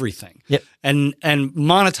everything and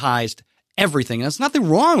monetized everything. And there's nothing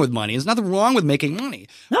wrong with money. There's nothing wrong with making money.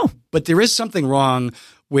 No. But there is something wrong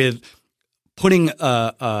with putting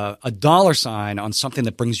a dollar sign on something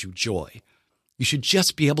that brings you joy. You should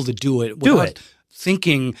just be able to do it without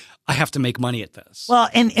thinking, I have to make money at this. Well,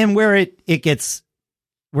 and where it gets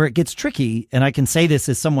tricky, and I can say this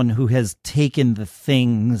as someone who has taken the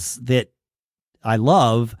things that I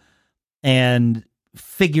love and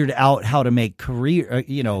figured out how to make career,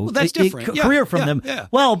 that's different. Career from them. Yeah.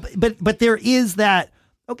 Well, but there is that,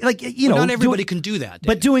 not everybody can do that. Dave.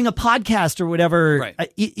 But doing a podcast or whatever,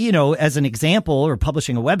 as an example, or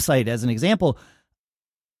publishing a website as an example,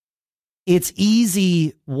 it's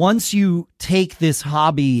easy once you take this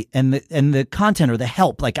hobby and the content or the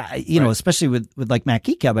help, especially with like Matt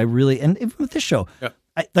Geek Gab, I really, and even with this show,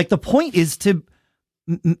 the point is to,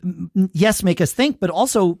 yes, make us think, but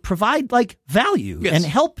also provide value and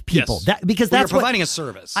help people. Yes. Because that's you're providing a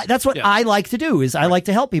service. That's what I like to do. I like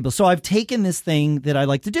to help people. So I've taken this thing that I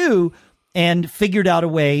like to do and figured out a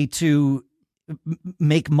way to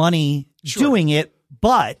make money doing it.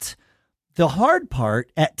 But the hard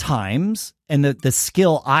part at times, and the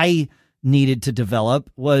skill I needed to develop,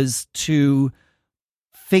 was to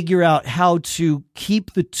figure out how to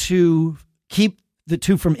keep the two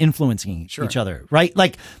from influencing each other, right?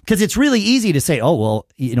 Because it's really easy to say, oh, well,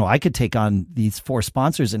 I could take on these 4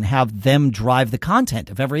 sponsors and have them drive the content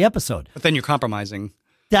of every episode. But then you're compromising.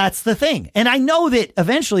 That's the thing. And I know that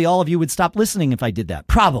eventually all of you would stop listening if I did that.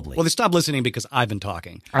 Probably. Well, they stopped listening because I've been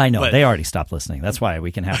talking. I know. They already stopped listening. That's why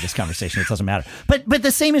we can have this conversation. It doesn't matter. But the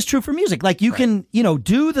same is true for music. You can,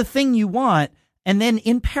 do the thing you want, and then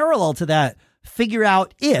in parallel to that, figure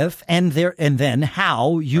out if and then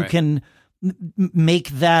how you can make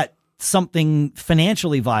that something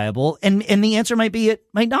financially viable. And the answer might be it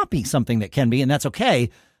might not be something that can be, and that's okay.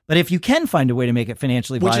 But if you can find a way to make it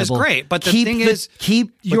financially viable, which is great. But the thing is,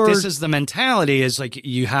 this is the mentality is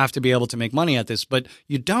you have to be able to make money at this, but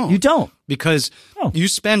you don't. You don't. Because you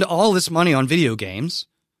spend all this money on video games.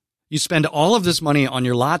 You spend all of this money on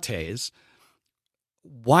your lattes.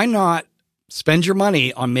 Why not spend your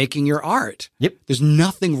money on making your art? Yep. There's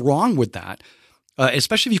nothing wrong with that.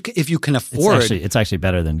 Especially if you can afford. It's actually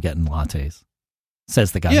better than getting lattes.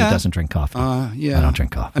 Says the guy who doesn't drink coffee. I don't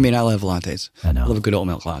drink coffee. I mean, I love lattes. I know. I love a good oat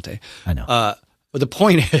milk latte. I know. But the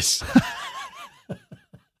point is,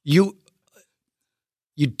 you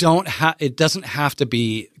don't have. It doesn't have to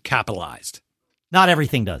be capitalized. Not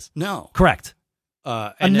everything does. No. Correct.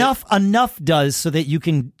 Enough does so that you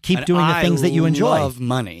can keep doing the things that you enjoy. I love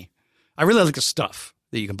money. I really like the stuff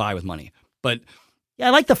that you can buy with money, but. Yeah,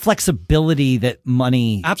 I like the flexibility that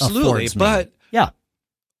money affords me. But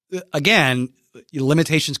again,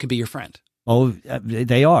 limitations can be your friend. Oh,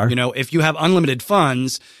 they are. You know, if you have unlimited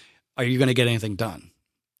funds, are you going to get anything done?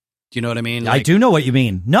 Do you know what I mean? I do know what you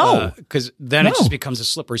mean. No. Because then it just becomes a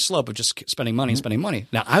slippery slope of just spending money and spending money.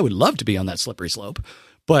 Now, I would love to be on that slippery slope,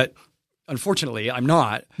 but unfortunately, I'm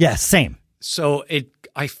not. Yeah, same. So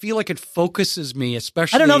I feel like it focuses me,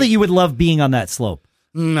 especially. I don't know that you would love being on that slope.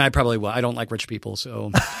 I probably will. I don't like rich people,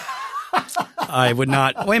 so I would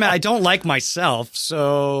not. Wait a minute, I don't like myself,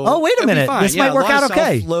 so. Oh, wait a minute. This might work out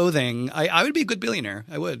okay. Self-loathing. I would be a good billionaire.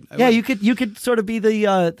 I would. You could sort of be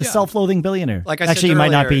the self-loathing billionaire. Like I said, you earlier,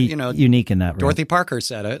 might not be unique in that. Dorothy Parker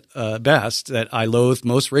said it best, that I loathe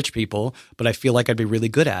most rich people, but I feel like I'd be really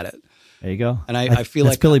good at it. There you go. And I feel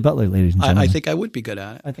that's like Billy Butler, ladies and gentlemen. I think I would be good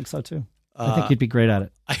at it. I think so too. I think you'd be great at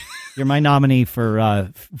it. You're my nominee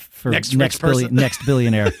for next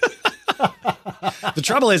billionaire. The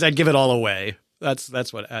trouble is, I'd give it all away.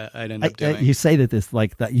 That's what I'd end up doing. You say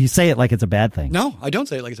that you say it like it's a bad thing. No, I don't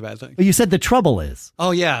say it like it's a bad thing. But you said the trouble is.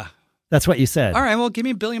 Oh yeah, that's what you said. All right, well, give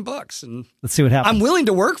me $1 billion and let's see what happens. I'm willing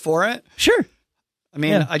to work for it. Sure. I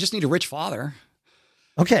mean, I just need a rich father.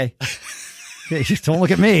 Okay. Don't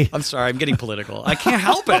look at me. I'm sorry, I'm getting political. I can't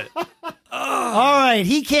help it. All right,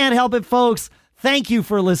 he can't help it, folks. Thank you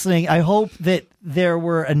for listening. I hope that there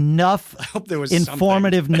were enough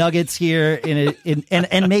informative nuggets here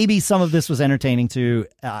and maybe some of this was entertaining too.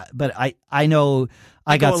 But I know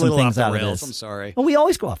I got some things out of this. I'm sorry. Well, we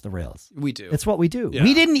always go off the rails. We do. It's what we do. Yeah.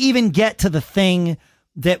 We didn't even get to the thing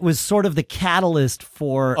that was sort of the catalyst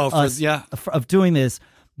for us of doing this.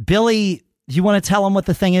 Billy, do you want to tell him what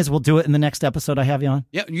the thing is? We'll do it in the next episode I have you on.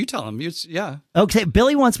 Yeah, you tell him. Yeah. Okay,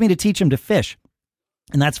 Billy wants me to teach him to fish.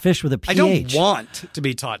 And that's fish with a PH. I don't want to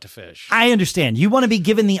be taught to fish. I understand. You want to be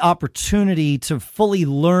given the opportunity to fully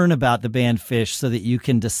learn about the band Fish so that you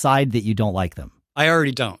can decide that you don't like them. I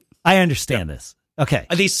already don't. I understand this. Okay.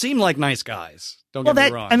 They seem like nice guys. Don't get me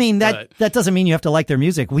wrong. I mean, that doesn't mean you have to like their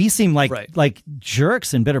music. We seem like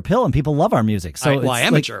jerks in Bitter Pill, and people love our music. So I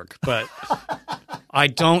am a jerk, but I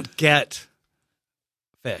don't get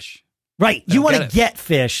Fish. Right. You want to get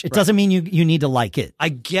Fish. It doesn't mean you need to like it. I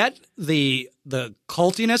get the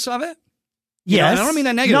cultiness of it. Yes. I don't mean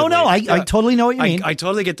that negatively. No, I totally know what you mean. I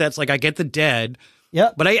totally get that. It's like I get the Dead.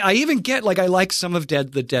 Yeah. But I even get, like, I like some of the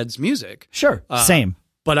Dead's music. Sure. Same.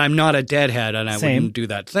 But I'm not a Deadhead and I wouldn't do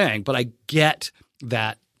that thing. But I get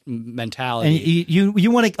that mentality. And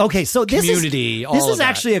you want to, okay, so this is that.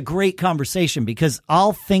 actually a great conversation because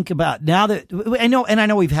I'll think about now that I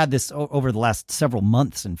know we've had this over the last several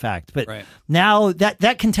months, in fact, but now that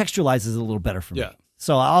contextualizes a little better for me.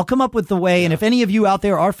 So I'll come up with the way. And if any of you out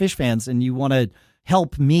there are Fish fans and you want to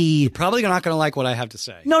help me, you're probably not going to like what I have to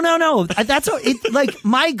say. No. That's like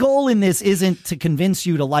my goal in this isn't to convince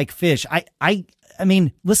you to like Fish. I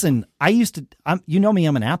mean, listen, you know me,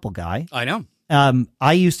 I'm an Apple guy. I know.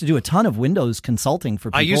 I used to do a ton of Windows consulting for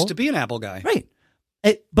people. I used to be an Apple guy. Right.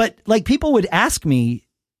 But like people would ask me,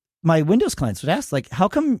 my Windows clients would ask, like, how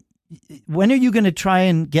come, when are you going to try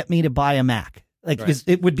and get me to buy a Mac? Like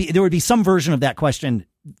there would be some version of that question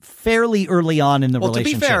fairly early on in the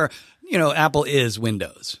relationship. To be fair, Apple is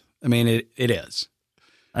Windows. I mean, it is.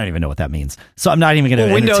 I don't even know what that means. So I'm not even going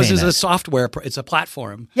to Windows is a software. It's a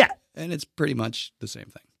platform. Yeah. And it's pretty much the same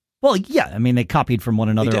thing. Well, yeah. I mean, they copied from one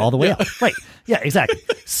another all the way up. Right. Yeah, exactly.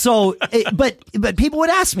 So, but people would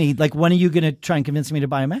ask me, like, when are you going to try and convince me to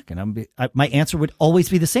buy a Mac? And my answer would always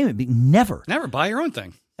be the same. It'd be never. Never. Buy your own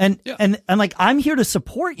thing. And like, I'm here to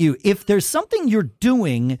support you. If there's something you're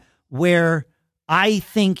doing where I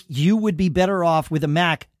think you would be better off with a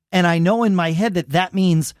Mac, and I know in my head that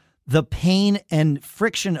means the pain and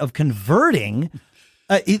friction of converting,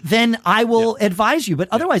 then I will advise you. But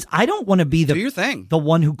otherwise, I don't want to be do your thing. The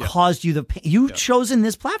one who caused you the pain. You've chosen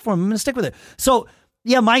this platform. I'm going to stick with it. So,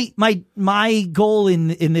 yeah, my goal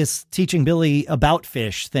in this teaching Billy about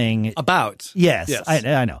fish thing. Yes.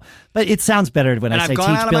 I know. But it sounds better when I say teach Billy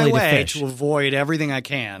to fish. I've gone out of my way to avoid everything I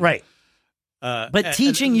can. Right. But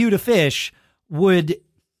teaching you to fish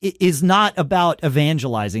is not about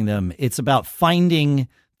evangelizing them. It's about finding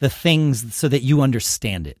the things so that you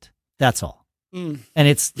understand it. That's all. And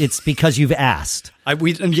it's because you've asked.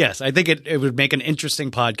 Yes, I think it would make an interesting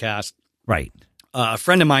podcast. Right. A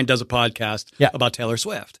friend of mine does a podcast about Taylor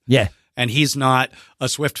Swift. Yeah. And he's not a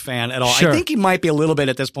Swift fan at all. Sure. I think he might be a little bit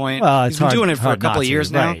at this point. Well, he's been doing it for a couple of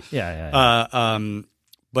years now. Right. Yeah.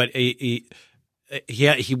 But he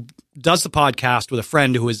does the podcast with a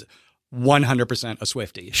friend who is 100% a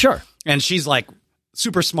Swiftie. Sure. And she's like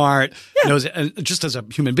super smart, knows just as a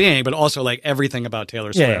human being, but also like everything about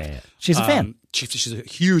Taylor Swift. Yeah. She's a fan. She's a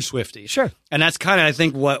huge Swiftie. Sure. And that's kind of, I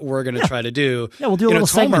think, what we're going to try to do. Yeah, we'll do a little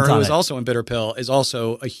segment on it. Who is also in Bitter Pill, is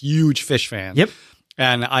also a huge fish fan. Yep.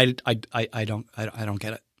 And I don't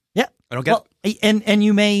get it. Yeah. I don't get it. And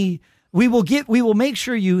you may We will make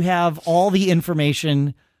sure you have all the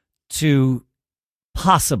information to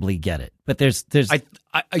possibly get it. But there's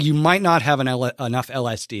you might not have enough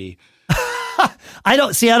LSD. I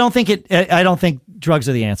don't think drugs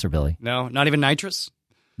are the answer, Billy. No, not even nitrous?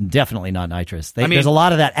 Definitely not nitrous. There's a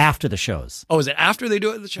lot of that after the shows. Oh, is it after they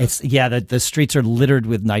do it at the shows? The streets are littered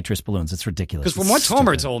with nitrous balloons. It's ridiculous. Because from what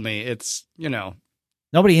Tomer told me, it's,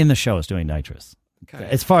 nobody in the show is doing nitrous. Okay.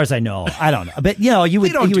 As far as I know, I don't know. But you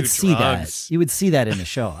would see that. You would see that in the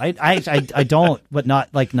show. I don't, but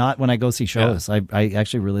not when I go see shows. Yeah. I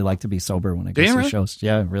actually really like to be sober when I go see shows.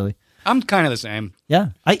 Yeah, really. I'm kind of the same. Yeah.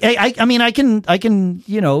 I mean, I can,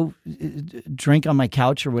 drink on my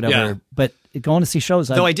couch or whatever, but going to see shows.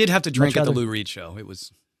 Though I did have to drink at the Lou Reed show. It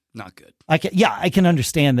was not good. I can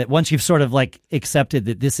understand that once you've sort of accepted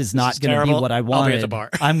that this is not going to be what I wanted. I'll be at the bar.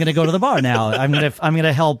 I'm going to go to the bar now. I'm going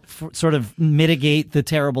to help sort of mitigate the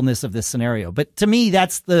terribleness of this scenario. But to me,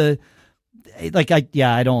 that's I'd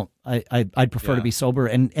prefer to be sober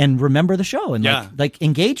and remember the show and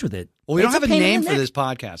engage with it. Well, we don't have a name for this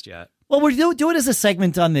podcast yet. Well, we'll do it as a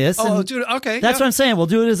segment on this. Oh, dude, okay. That's what I'm saying. We'll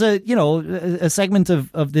do it as a segment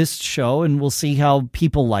of this show, and we'll see how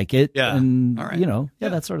people like it. Yeah. And, all right.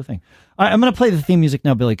 That sort of thing. All right, I'm going to play the theme music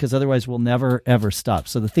now, Billy, because otherwise we'll never, ever stop.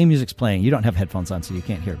 So the theme music's playing. You don't have headphones on, so you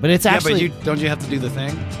can't hear it. But it's actually... but don't you have to do the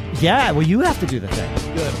thing? Yeah, well, you have to do the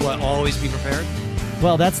thing. Good. What, always be prepared?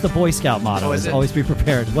 Well, that's the Boy Scout motto. Oh, is it? Always be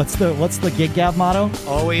prepared. What's the Gig Gab motto?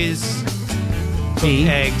 Always cook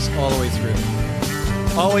eggs all the way through.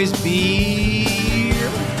 Always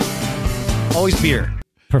beer.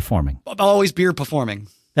 Performing. Always beer performing.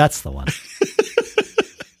 That's the one.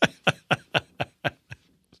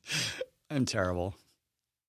 I'm terrible.